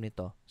bottom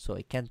nito. So,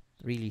 I can't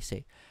really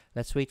say.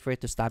 Let's wait for it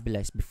to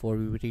stabilize before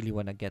we really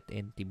want to get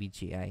in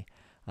TBGI.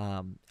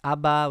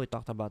 ABA, we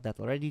talked about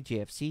that already.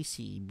 GFC,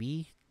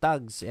 CEB,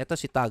 TUGS. Ito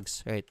si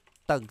TUGS. Right?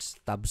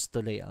 Tabs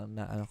tuloy ang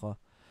ano ko.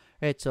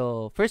 Right,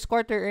 so first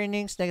quarter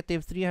earnings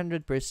negative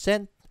 300%,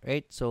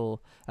 right?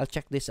 So I'll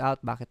check this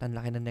out. Bakit ang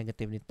laki ng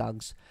negative ni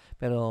TUGS?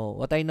 Pero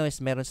what I know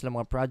is meron silang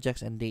mga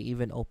projects and they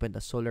even opened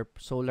a solar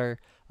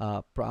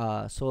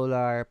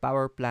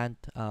power plant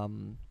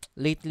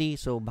lately.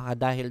 So baka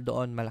dahil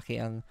doon malaki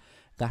ang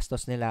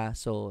gastos nila.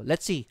 So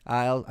let's see.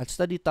 I'll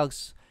study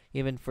TUGS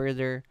even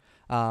further.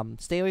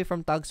 Stay away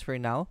from TUGS for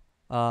now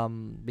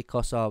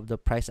because of the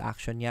price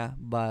action niya,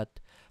 but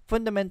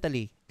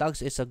fundamentally,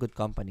 TUGS is a good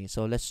company.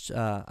 So, let's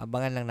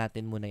abangan lang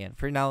natin muna yan.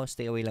 For now,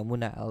 stay away lang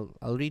muna.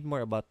 I'll read more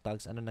about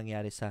TUGS. Ano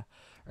nangyari sa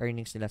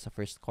earnings nila sa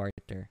first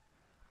quarter.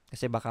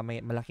 Kasi baka may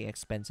malaking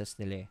expenses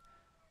nila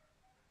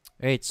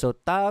Right, so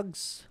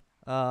TUGS,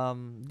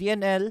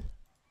 DNL.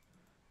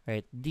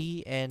 Right,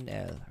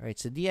 DNL. Right,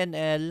 so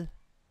DNL,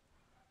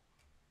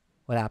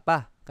 wala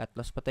pa. Cut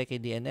loss pa tayo kay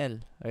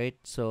DNL.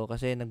 Right, so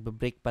kasi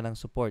nagbe-break pa ng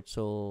support.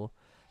 So,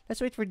 let's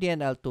wait for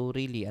DNL to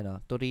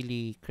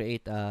really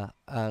create a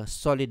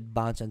solid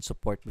bounce and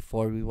support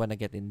before we wanna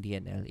get in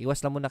DNL.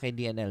 Iwas lang muna kay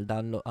DNL,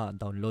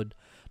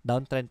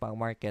 downtrend pa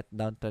ang market,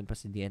 downtrend pa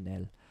si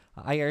DNL.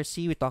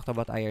 IRC, we talked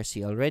about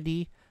IRC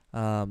already,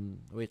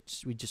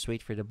 which we just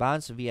wait for the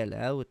bounce.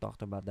 VLL, we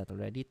talked about that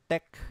already.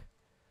 Tech,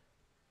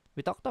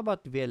 we talked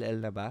about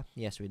VLL na ba?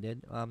 Yes, we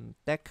did.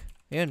 Tech,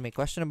 ayun, may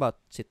question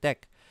about si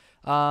Tech.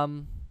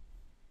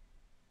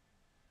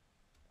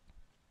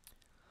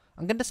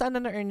 Ang ganda sana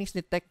ng earnings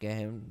ni Tech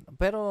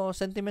pero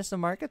sentiments ng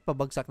market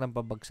pabagsak.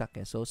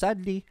 So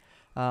sadly,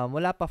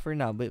 wala pa for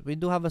now, but we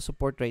do have a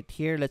support right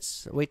here.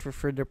 Let's wait for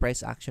further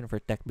price action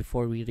for Tech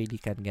before we really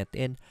can get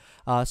in.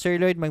 Sir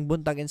Lloyd, may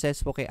buntag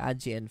insights po kay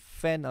AGI and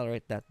FEN. I'll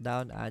write that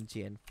down.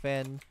 AGI and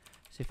FEN.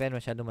 Si FEN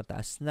masyado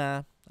mataas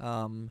na.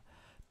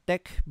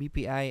 Tech,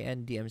 BPI,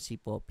 and DMC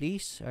po,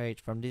 please. Alright,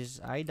 from this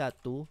is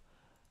I.2.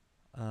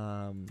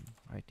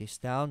 Write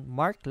this down.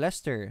 Mark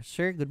Lester.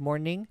 Sir, good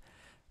morning.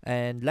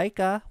 And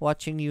Laika,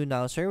 watching you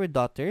now, sir, with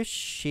daughter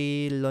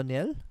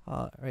Shiloniel.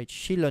 Right,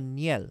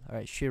 Shiloniel.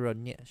 Alright,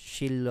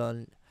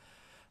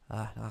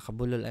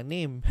 nakakabulol ang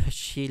name.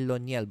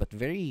 Shiloniel, but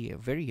very,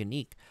 very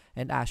unique.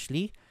 And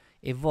Ashley,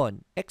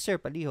 Yvonne, X, sir,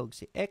 palihog.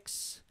 Si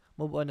X,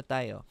 move on na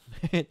tayo.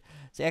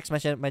 Si X,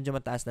 medyo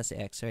mataas na si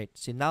X, right?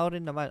 Si Now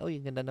rin naman,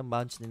 ang ganda ng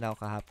bounce ni Now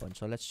kahapon.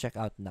 So, let's check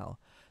out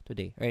Now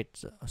today. Right,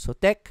 so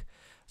Tech,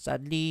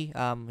 sadly,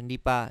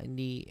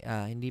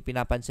 hindi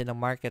pinapansin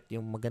ng market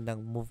yung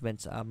magandang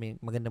movements,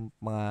 magandang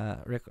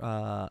mga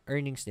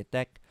earnings ni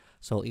tech.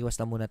 So, iwas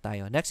na muna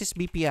tayo. Next is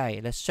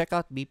BPI. Let's check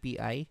out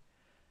BPI.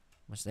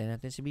 Masaya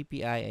natin si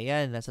BPI.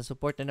 Ayan, nasa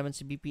support na naman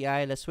si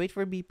BPI. Let's wait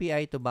for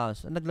BPI to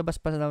bounce. Naglabas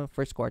pa na ng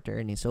first quarter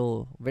earnings.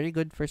 So, very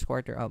good first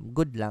quarter.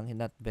 Good lang,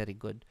 not very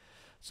good.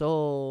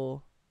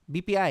 So,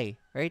 BPI,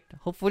 right?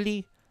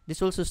 Hopefully, this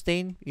will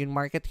sustain. Yung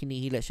market,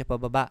 hinihila siya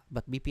pababa.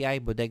 But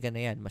BPI, bodega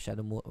na yan.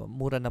 Masyado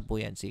mura na po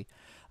yan si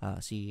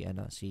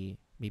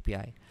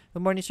BPI.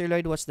 Good morning, Sir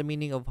Lloyd. What's the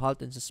meaning of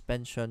halt and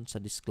suspension sa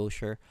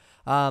disclosure?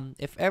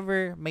 If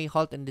ever may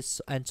halt and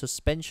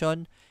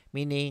suspension,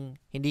 meaning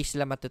hindi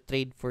sila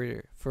matatrade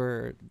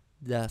for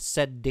the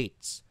said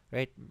dates,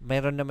 right?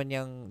 Mayroon naman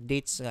yung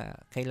dates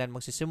nga kailan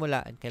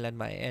magsisimula and kailan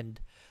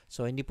ma-end.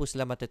 So, hindi po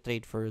sila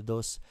matatrade for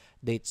those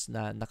dates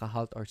na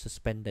naka-halt or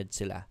suspended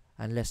sila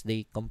unless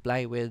they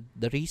comply with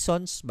the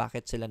reasons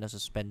bakit sila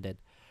na-suspended.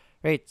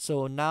 Right,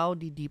 so now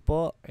DD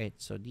po. Right,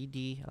 so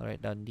DD. I'll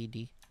write down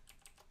DD.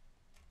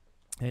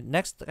 And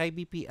next kay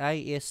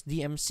BPI is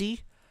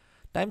DMC.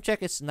 Time check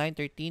is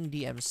 9:13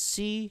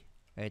 DMC.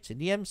 Right, so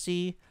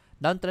DMC.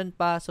 Downtrend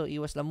pa, so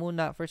iwas lang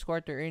muna. First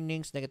quarter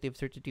earnings, negative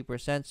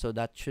 33%. So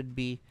that should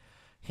be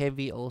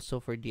heavy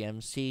also for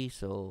DMC.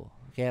 So,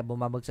 kaya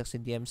bumabagsak si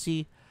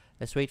DMC.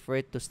 Let's wait for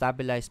it to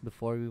stabilize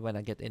before we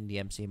wanna get in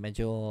DMC.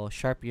 Medyo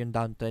sharp yung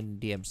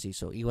downtrend DMC.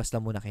 So, iwas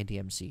lang muna kay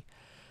DMC.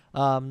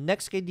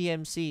 Next kay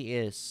DMC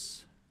is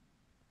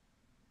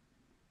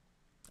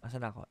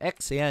asan ako?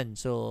 X, yan.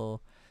 So,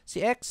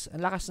 si X,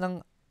 ang lakas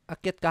ng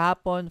akit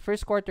kahapon.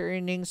 First quarter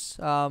earnings,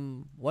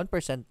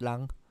 1%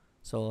 lang.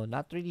 So,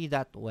 not really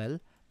that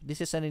well. This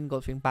is an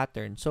engulfing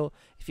pattern. So,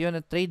 if you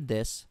wanna trade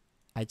this,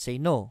 I'd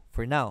say no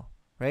for now.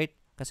 Right?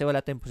 Kasi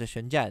wala tayong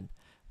position dyan.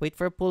 Wait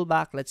for a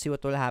pullback. Let's see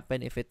what will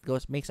happen. If it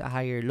makes a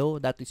higher low,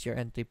 that is your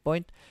entry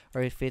point.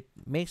 Or if it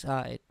makes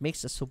a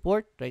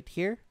support right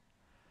here,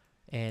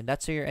 and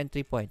that's your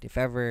entry point. If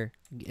ever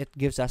it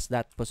gives us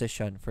that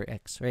position for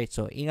X, right?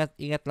 So ingat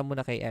lang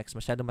muna kay X.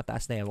 Masyado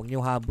mataas na yan. Huwag niyo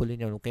habulin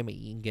yun. Huwag kayo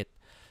maiinggit.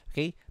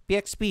 Okay?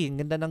 PXP.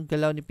 Ang ganda ng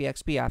galaw ni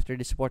PXP after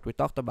the support. We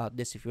talked about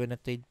this. If you wanna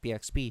trade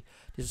PXP,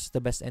 this is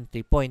the best entry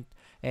point.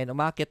 And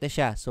umakit na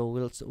siya. So,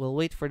 we'll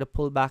wait for the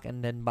pullback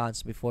and then bounce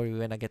before we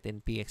wanna get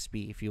in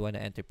PXP if you wanna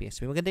enter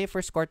PXP. Maganda yung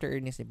first quarter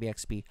earnings ni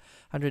PXP.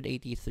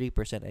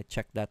 183%. I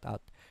checked that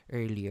out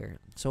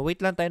earlier. So, wait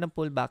lang tayo ng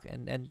pullback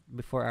and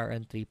before our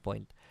entry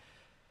point.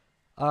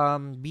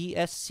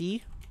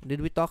 BSC.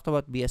 Did we talk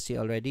about BSC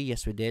already?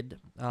 Yes, we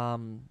did.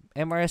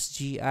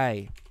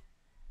 MRSGI.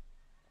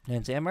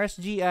 And sa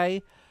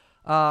MRSGI,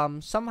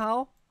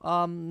 somehow,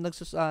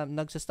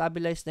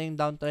 nagsastabilize na yung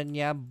downtrend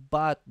niya,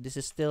 but this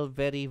is still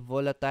very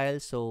volatile,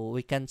 so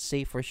we can't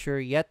say for sure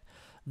yet.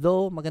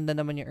 Though, maganda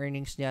naman yung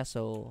earnings niya,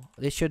 so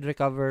they should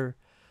recover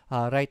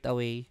right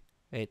away.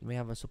 Right, we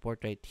have a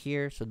support right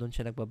here, so dun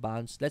siya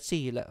nagbabounce. Let's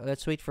see,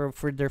 let's wait for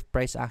further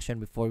price action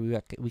before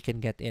we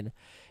can get in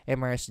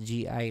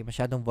MRSGI.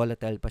 Masyadong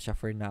volatile pa siya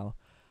for now.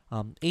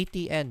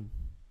 ATN.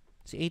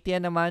 Si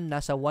ATN naman,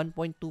 nasa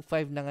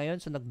 1.25 na ngayon,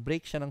 so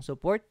nag-break siya ng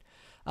support.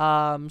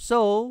 So,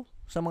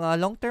 sa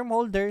mga long-term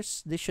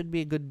holders, this should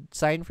be a good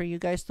sign for you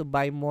guys to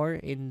buy more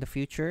in the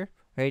future.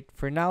 Right?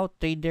 For now,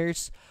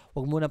 traders,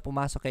 huwag muna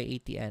pumasok kay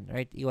ATN.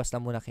 Right? Iwas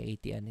lang muna kay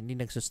ATN. Hindi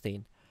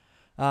nag-sustain.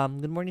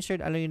 Good morning, sir.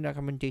 Ano yung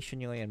recommendation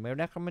nyo ngayon? My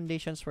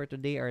recommendations for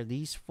today are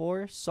these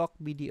four. SOC,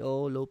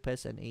 BDO,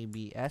 Lopez, and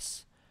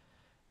ABS.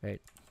 Right.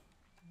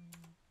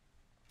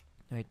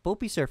 Right.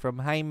 Poppy, sir,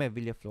 from Jaime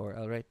Villaflor.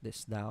 I'll write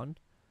this down.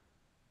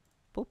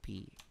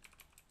 Poppy.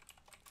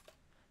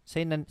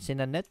 Si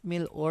Nanette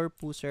Mill or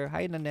po, sir.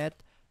 Hi, Nanette.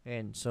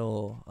 And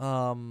so,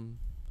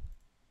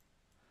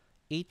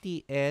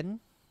 ATN,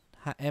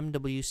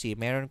 MWC.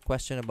 Mayroon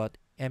question about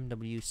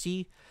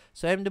MWC.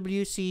 So,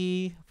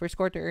 MWC, first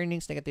quarter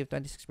earnings, negative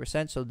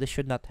 26%. So, this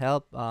should not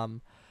help.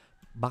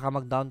 Baka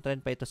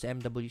mag-downtrend pa ito sa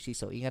MWC.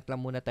 So, ingat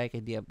lang muna tayo kay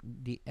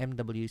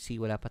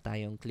MWC. Wala pa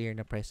tayong clear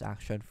na price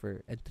action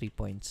for entry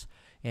points.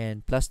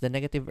 And plus the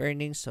negative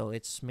earnings, so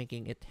it's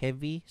making it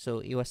heavy. So,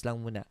 iwas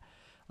lang muna.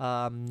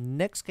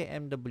 Next kay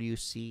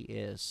MWC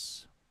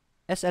is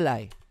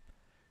SLI.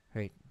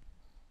 Right.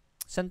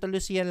 Santa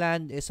Lucia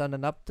Land is on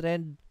an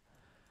uptrend.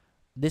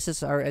 This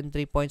is our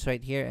entry points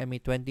right here,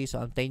 MA20.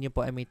 So, antayin nyo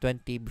po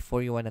MA20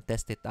 before you wanna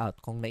test it out.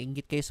 Kung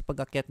nainggit kayo sa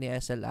pag-akyat ni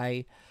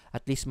SLI,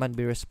 at least man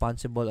be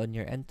responsible on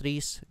your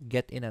entries.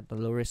 Get in at the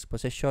low risk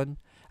position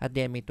at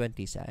the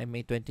MA20. Sa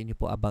MA20 nyo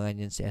po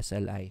abangan yun si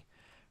SLI.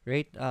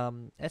 Right?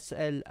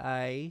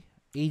 SLI,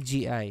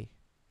 AGI.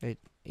 Right?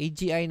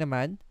 AGI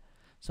naman.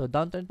 So,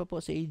 downtrend pa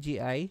po sa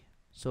AGI.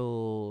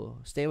 So,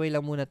 stay away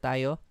lang muna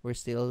tayo. We're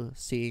still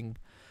seeing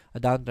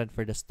a downtrend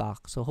for the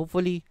stock. So,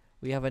 hopefully,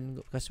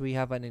 because we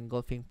have an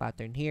engulfing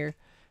pattern here,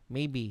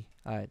 maybe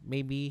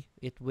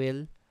it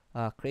will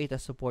create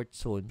a support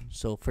soon.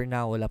 So, for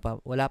now, wala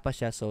pa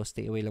siya. So,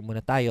 stay away lang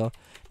muna tayo.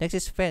 Next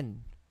is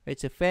FEN. Right?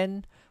 So,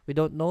 FEN, we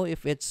don't know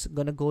if it's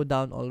gonna go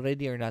down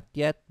already or not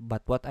yet.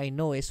 But what I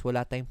know is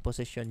wala tayong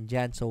position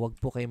dyan. So, wag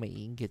po kayo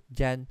maiinggit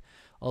dyan.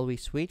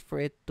 always wait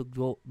for it to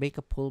go make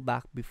a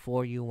pullback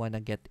before you wanna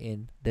get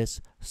in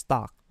this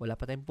stock. Wala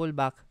pa tayong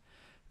pullback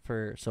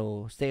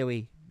so stay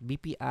away.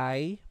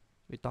 BPI,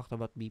 we talked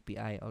about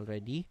BPI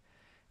already.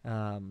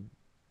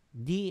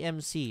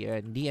 DMC,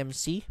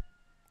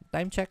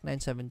 time check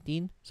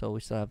 9:17, so we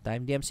still have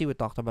time. DMC, we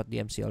talked about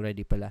DMC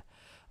already pala.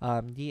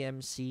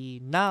 DMC,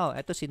 now,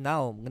 eto si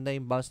Now, maganda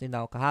yung bounce ni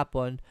Now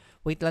kahapon.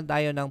 Wait lang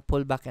tayo ng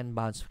pullback and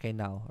bounce kay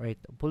Now,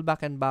 right?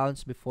 Pullback and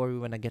bounce before we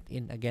wanna get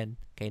in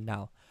again kay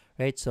Now,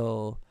 right?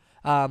 So,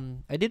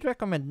 I did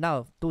recommend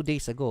Now 2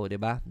 days ago,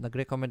 diba?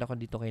 Nag-recommend ako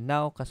dito kay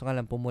Now, kaso nga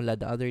lang pumula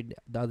the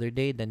other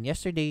day, then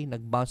yesterday,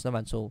 nag-bounce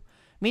naman. So,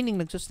 meaning,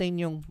 nag-sustain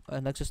yung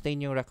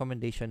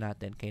recommendation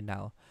natin kay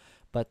Now.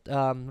 But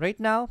right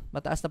now,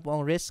 mataas na po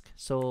ang risk.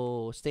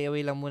 So, stay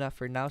away lang muna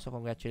for now. So,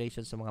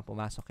 congratulations sa mga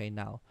pumasok kay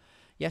Now.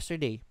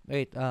 Yesterday,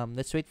 wait,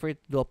 let's wait for it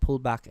to do a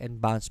pullback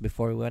and bounce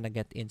before we wanna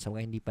get in sa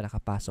mga hindi pa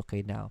nakapasok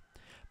kay Now.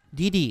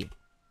 DD.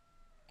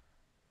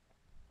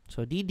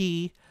 So,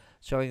 DD,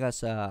 showing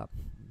us a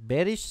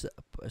bearish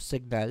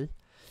signal.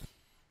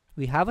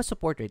 We have a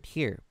support right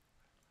here.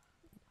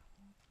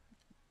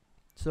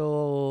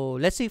 So,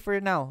 let's see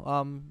for now.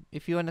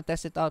 If you wanna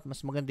test it out,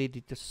 mas maganda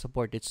dito sa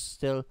support. It's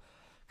still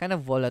kind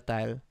of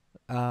volatile.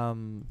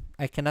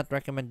 I cannot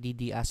recommend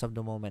DD as of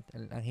the moment.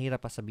 Ang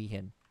hirap pa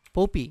sabihin.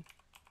 Poppy.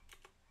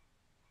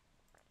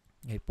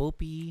 Okay,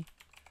 Poppy.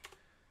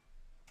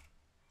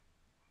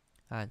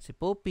 Si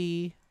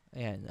Poppy.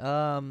 Ayan.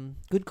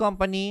 Good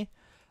company.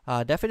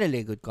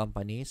 Definitely a good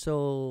company.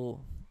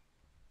 So,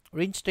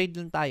 range trade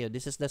lang tayo.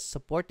 This is the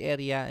support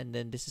area and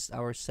then this is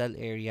our sell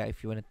area if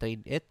you wanna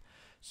trade it.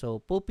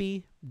 So,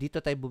 Poppy, dito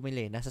tayo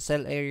bumili. Nasa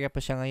sell area pa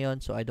siya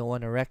ngayon, so I don't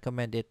wanna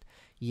recommend it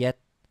yet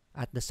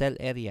at the sell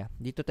area.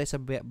 Dito tayo sa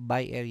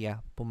buy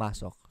area,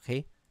 pumasok.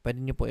 Okay?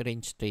 Pwede nyo po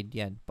i-range trade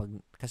yan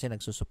kasi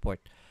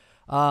nagsusupport.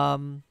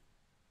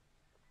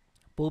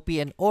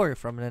 Poppy and OR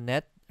from the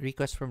net.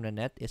 Request from the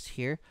net is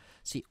here.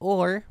 Si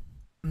OR,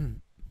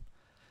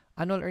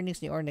 annual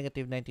earnings ni OR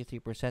negative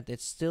 93%.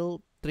 It's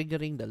still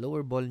triggering the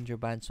lower Bollinger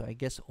Band, so I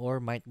guess OR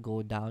might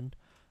go down.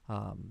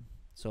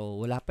 So,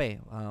 wala pa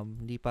eh.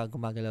 Hindi pa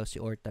gumagalaw si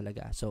OR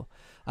talaga. So,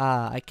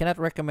 I cannot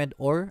recommend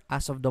OR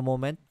as of the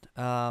moment.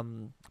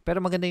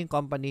 Pero maganda yung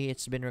company.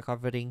 It's been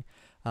recovering.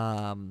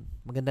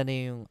 Maganda na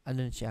yung,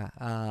 siya,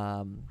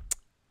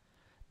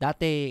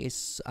 dati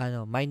is,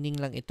 mining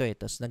lang ito eh.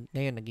 Tapos,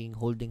 ngayon, naging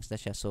holdings na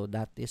siya. So,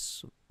 that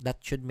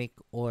should make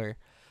OR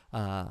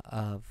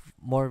a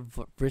more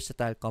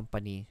versatile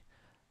company.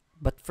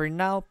 But for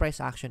now, price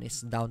action is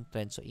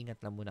downtrend. So,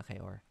 ingat lang muna kay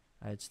OR.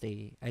 I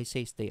say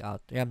stay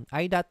out.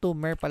 IDA2,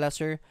 Mer pala,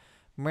 sir.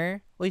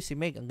 Mer, si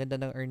Meg. Ang ganda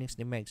ng earnings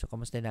ni Meg. So,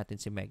 kamusta natin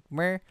si Meg?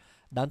 Mer,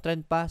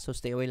 downtrend pa. So,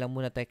 stay away lang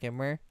muna tayo kay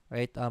Mer.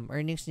 Right?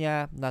 Earnings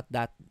niya, not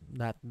that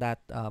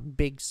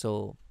big.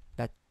 So,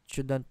 that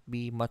shouldn't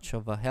be much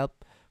of a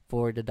help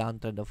for the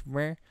downtrend of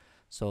Mer.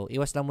 So,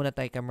 iwas lang muna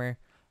tayo kay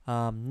Mer.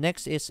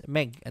 Next is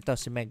Meg. Ito,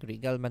 si Meg.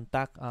 Regal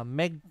Mantak.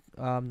 Meg,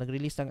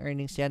 nag-release ng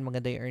earnings yan.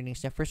 Maganda yung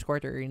earnings niya. First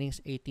quarter earnings,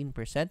 18%.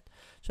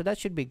 So,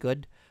 that should be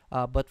good.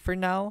 But for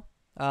now,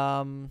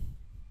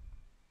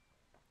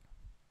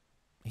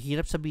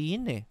 hirap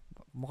sabihin eh.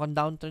 Mukhang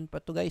downtrend pa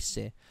to guys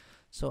eh.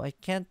 So, I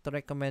can't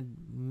recommend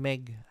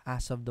Meg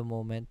as of the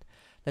moment.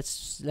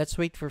 Let's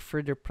wait for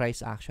further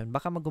price action.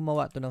 Baka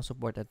magumawa to ng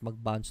support at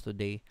mag-bounce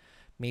today.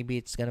 Maybe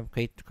it's gonna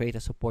create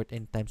a support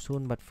anytime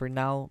soon. But for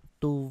now,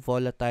 too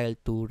volatile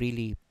to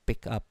really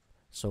pick up.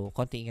 So,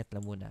 konti ingat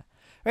lang muna.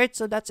 Alright,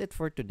 so that's it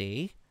for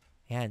today.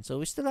 Ayan, so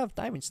we still have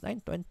time. It's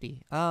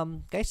 9:20.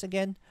 Guys,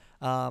 again,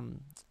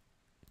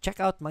 check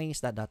out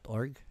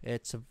mangingisda.org.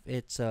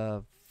 It's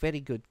a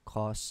very good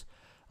cause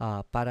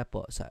para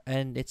po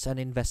and it's an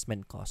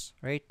investment cause,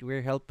 right?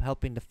 We're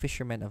helping the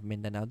fishermen of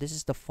Mindanao. This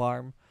is the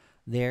farm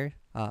there.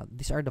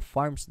 These are the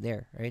farms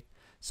there, right?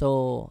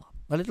 So,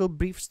 a little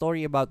brief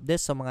story about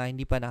this sa mga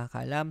hindi pa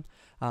nakakaalam.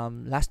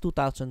 Last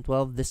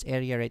 2012, this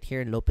area right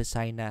here in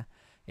Lopezina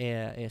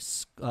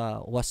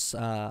was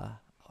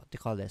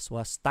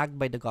tagged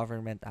by the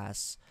government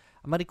as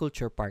a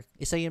mariculture park.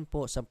 Isa yun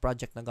po sa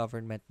project ng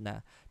government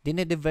na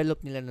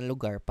dinedevelop nila ng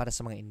lugar para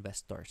sa mga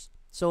investors.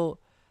 So,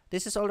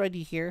 this is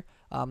already here.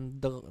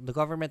 The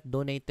government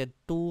donated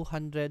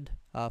 200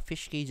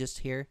 fish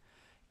cages here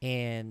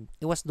and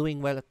it was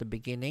doing well at the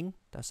beginning.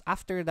 Tapos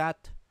after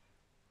that,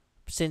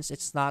 since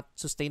it's not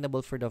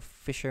sustainable for the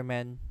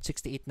fishermen,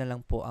 68 na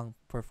lang po ang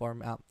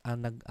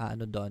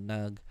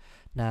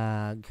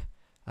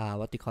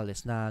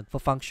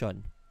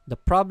nagfa-function. The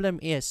problem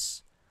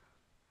is,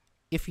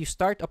 if you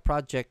start a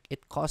project,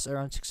 it costs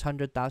around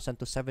 600,000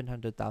 to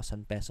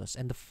 700,000 pesos.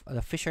 And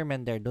the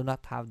fishermen there do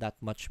not have that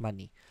much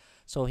money.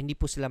 So, hindi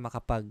po sila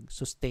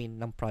makapag-sustain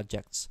ng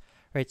projects.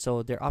 Right?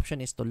 So, their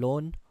option is to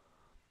loan.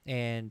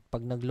 And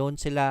pag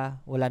nag-loan sila,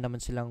 wala naman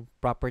silang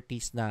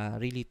properties na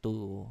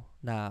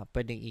na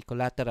pwedeng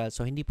i-collateral.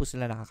 So, hindi po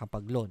sila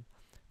nakakapag-loan.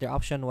 Their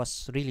option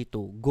was really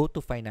to go to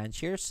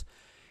financiers.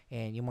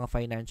 And yung mga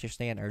financiers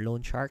na yan are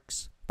loan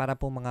sharks. Para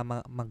po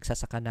mga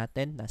magsasaka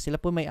natin na sila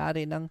po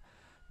may-ari ng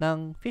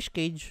fish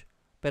cage.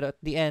 Pero at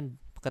the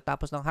end,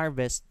 pagkatapos ng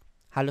harvest,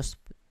 halos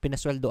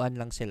pinasweldoan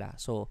lang sila.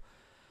 So,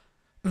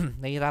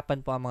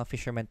 nahihirapan po ang mga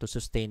fishermen to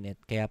sustain it.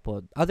 Kaya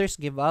po, others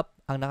give up.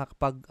 Ang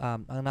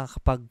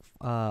nakakapag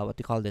what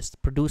you call this,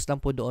 produce lang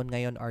po doon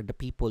ngayon are the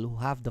people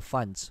who have the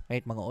funds,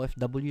 right? Mga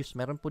OFWs.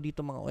 Meron po dito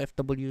mga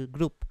OFW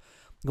group.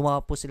 Gumawa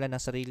po sila ng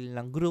sarili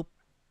ng group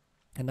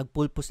and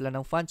nag-pull po sila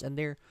ng funds and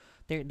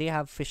they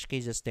have fish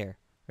cages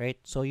there, right?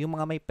 So, yung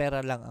mga may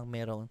pera lang ang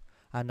merong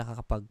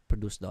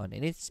nakakapag-produce doon.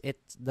 And it's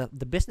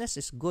the business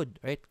is good,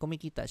 right?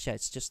 Kumikita siya.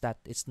 It's just that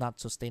it's not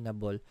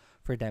sustainable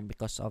for them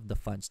because of the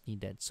funds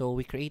needed. So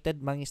we created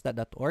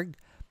mangisda.org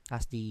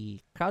as a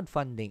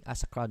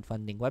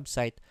crowdfunding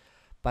website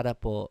para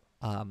po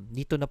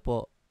dito na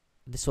po,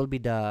 this will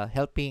be the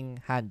helping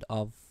hand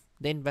of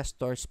the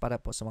investors para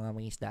po sa mga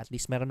mangisda. At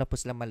least meron na po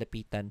silang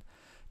malapitan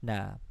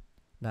na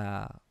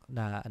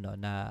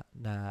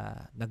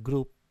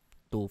group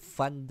to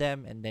fund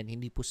them, and then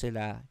hindi po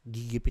sila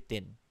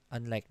gigipitin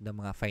unlike the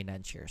mga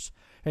financiers.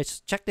 Right, so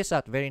check this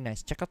out. Very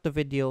nice. Check out the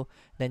video,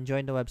 then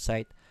join the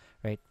website.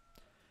 Right.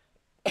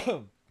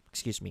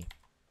 Excuse me.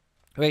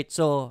 Right,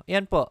 so,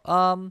 yan po.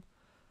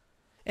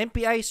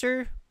 MPI,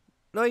 sir.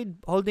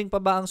 Lloyd, holding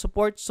pa ba ang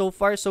support? So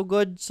far, so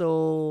good.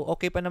 So,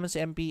 okay pa naman si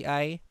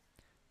MPI.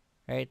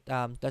 Right,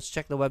 let's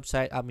check the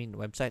website.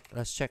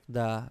 Let's check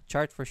the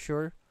chart for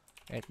sure.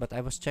 Right, but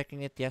I was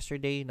checking it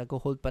yesterday.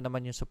 Nag-hold pa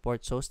naman yung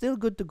support. So, still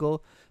good to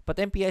go.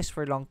 But MPI is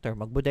for long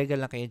term. Magbudega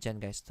lang kayo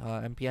dyan, guys.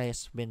 MPI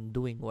has been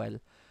doing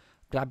well.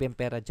 Grabe ang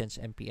pera dyan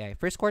sa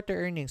MPI. First quarter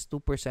earnings,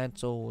 2%.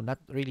 So,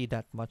 not really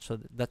that much.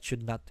 So, that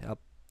should not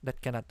help. That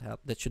cannot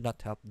help. That should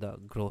not help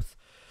the growth.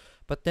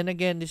 But then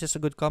again, this is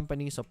a good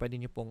company. So, pwede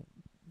nyo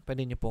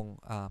pong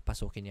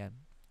pasukin yan.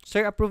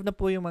 Sir, approve na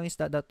po yung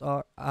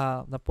mangisda.org.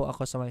 Na po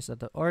ako sa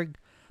mangisda.org.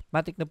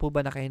 Matik na po ba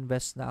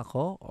naka-invest na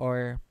ako?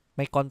 Or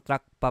may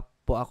contract pa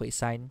po ako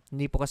i-sign?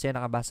 Hindi po kasi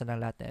nakabasa ng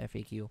lahat ng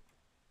FAQ.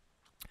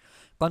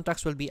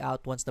 Contracts will be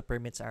out once the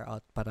permits are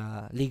out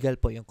para legal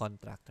po yung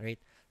contract,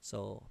 right?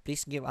 So,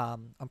 please give,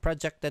 ang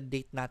projected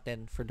date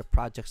natin for the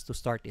projects to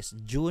start is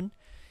June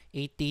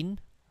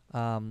 18.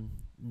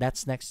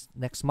 That's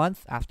next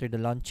month after the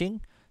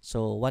launching.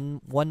 So,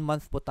 one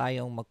month po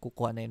tayong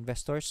magkukuha na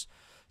investors.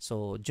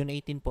 So, June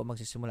 18 po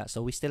magsisimula.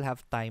 So, we still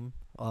have time.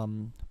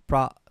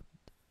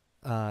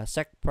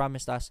 SEC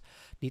promised us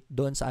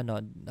doon sa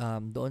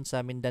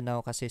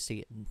Mindanao kasi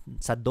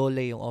sa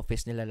Dole yung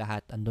office nila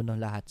lahat, andun na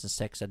lahat sa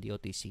SEC sa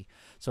DOTC.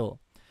 So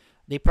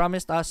they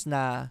promised us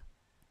na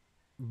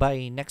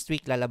by next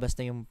week lalabas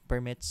na yung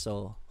permits,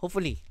 so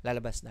hopefully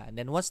lalabas na, and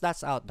then once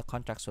that's out, the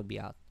contracts will be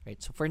out,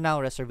 right? So for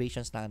now,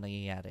 reservations na ang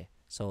nangyayari,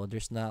 so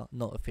there's no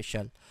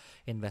official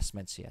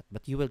investments yet,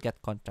 but you will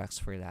get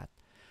contracts for that,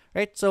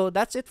 right? So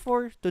that's it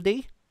for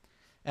today.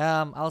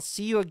 I'll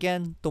see you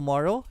again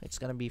tomorrow. It's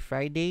gonna be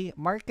Friday.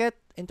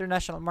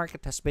 International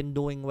market has been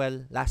doing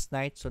well last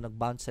night, so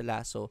nag-bounce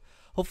sila. So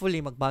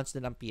hopefully mag-bounce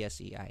din ang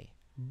PSEi.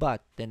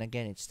 But then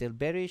again, it's still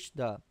bearish.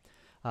 The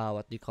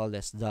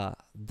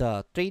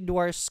trade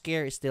war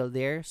scare is still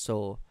there.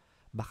 So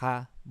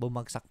baka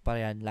bumagsak pa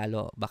yan,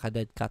 lalo baka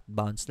dead cat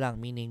bounce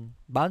lang, meaning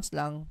bounce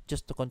lang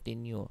just to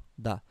continue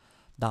the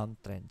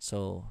downtrend.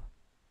 So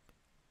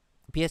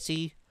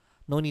PSE,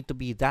 no need to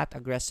be that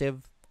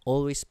aggressive.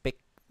 Always pick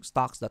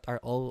stocks that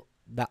are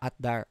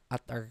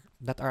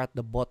at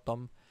the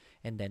bottom,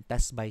 and then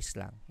test buys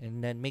lang, and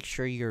then make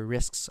sure your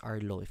risks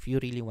are low if you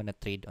really want to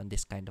trade on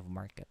this kind of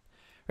market,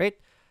 right?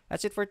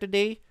 That's it for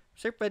today.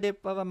 Sir, pwede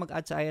pa ba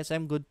mag-add sa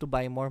ISM? Good to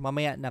buy more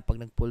mamaya na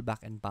pag nag-pull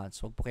back and bounce.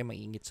 Huwag po kayo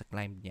maingit sa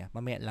climb niya.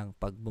 Mamaya lang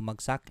pag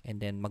bumagsak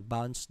and then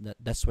mag-bounce,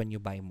 that's when you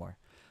buy more.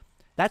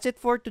 That's it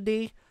for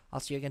today.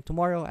 I'll see you again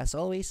tomorrow. As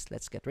always,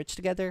 let's get rich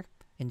together.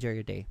 Enjoy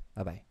your day.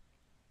 Bye-bye.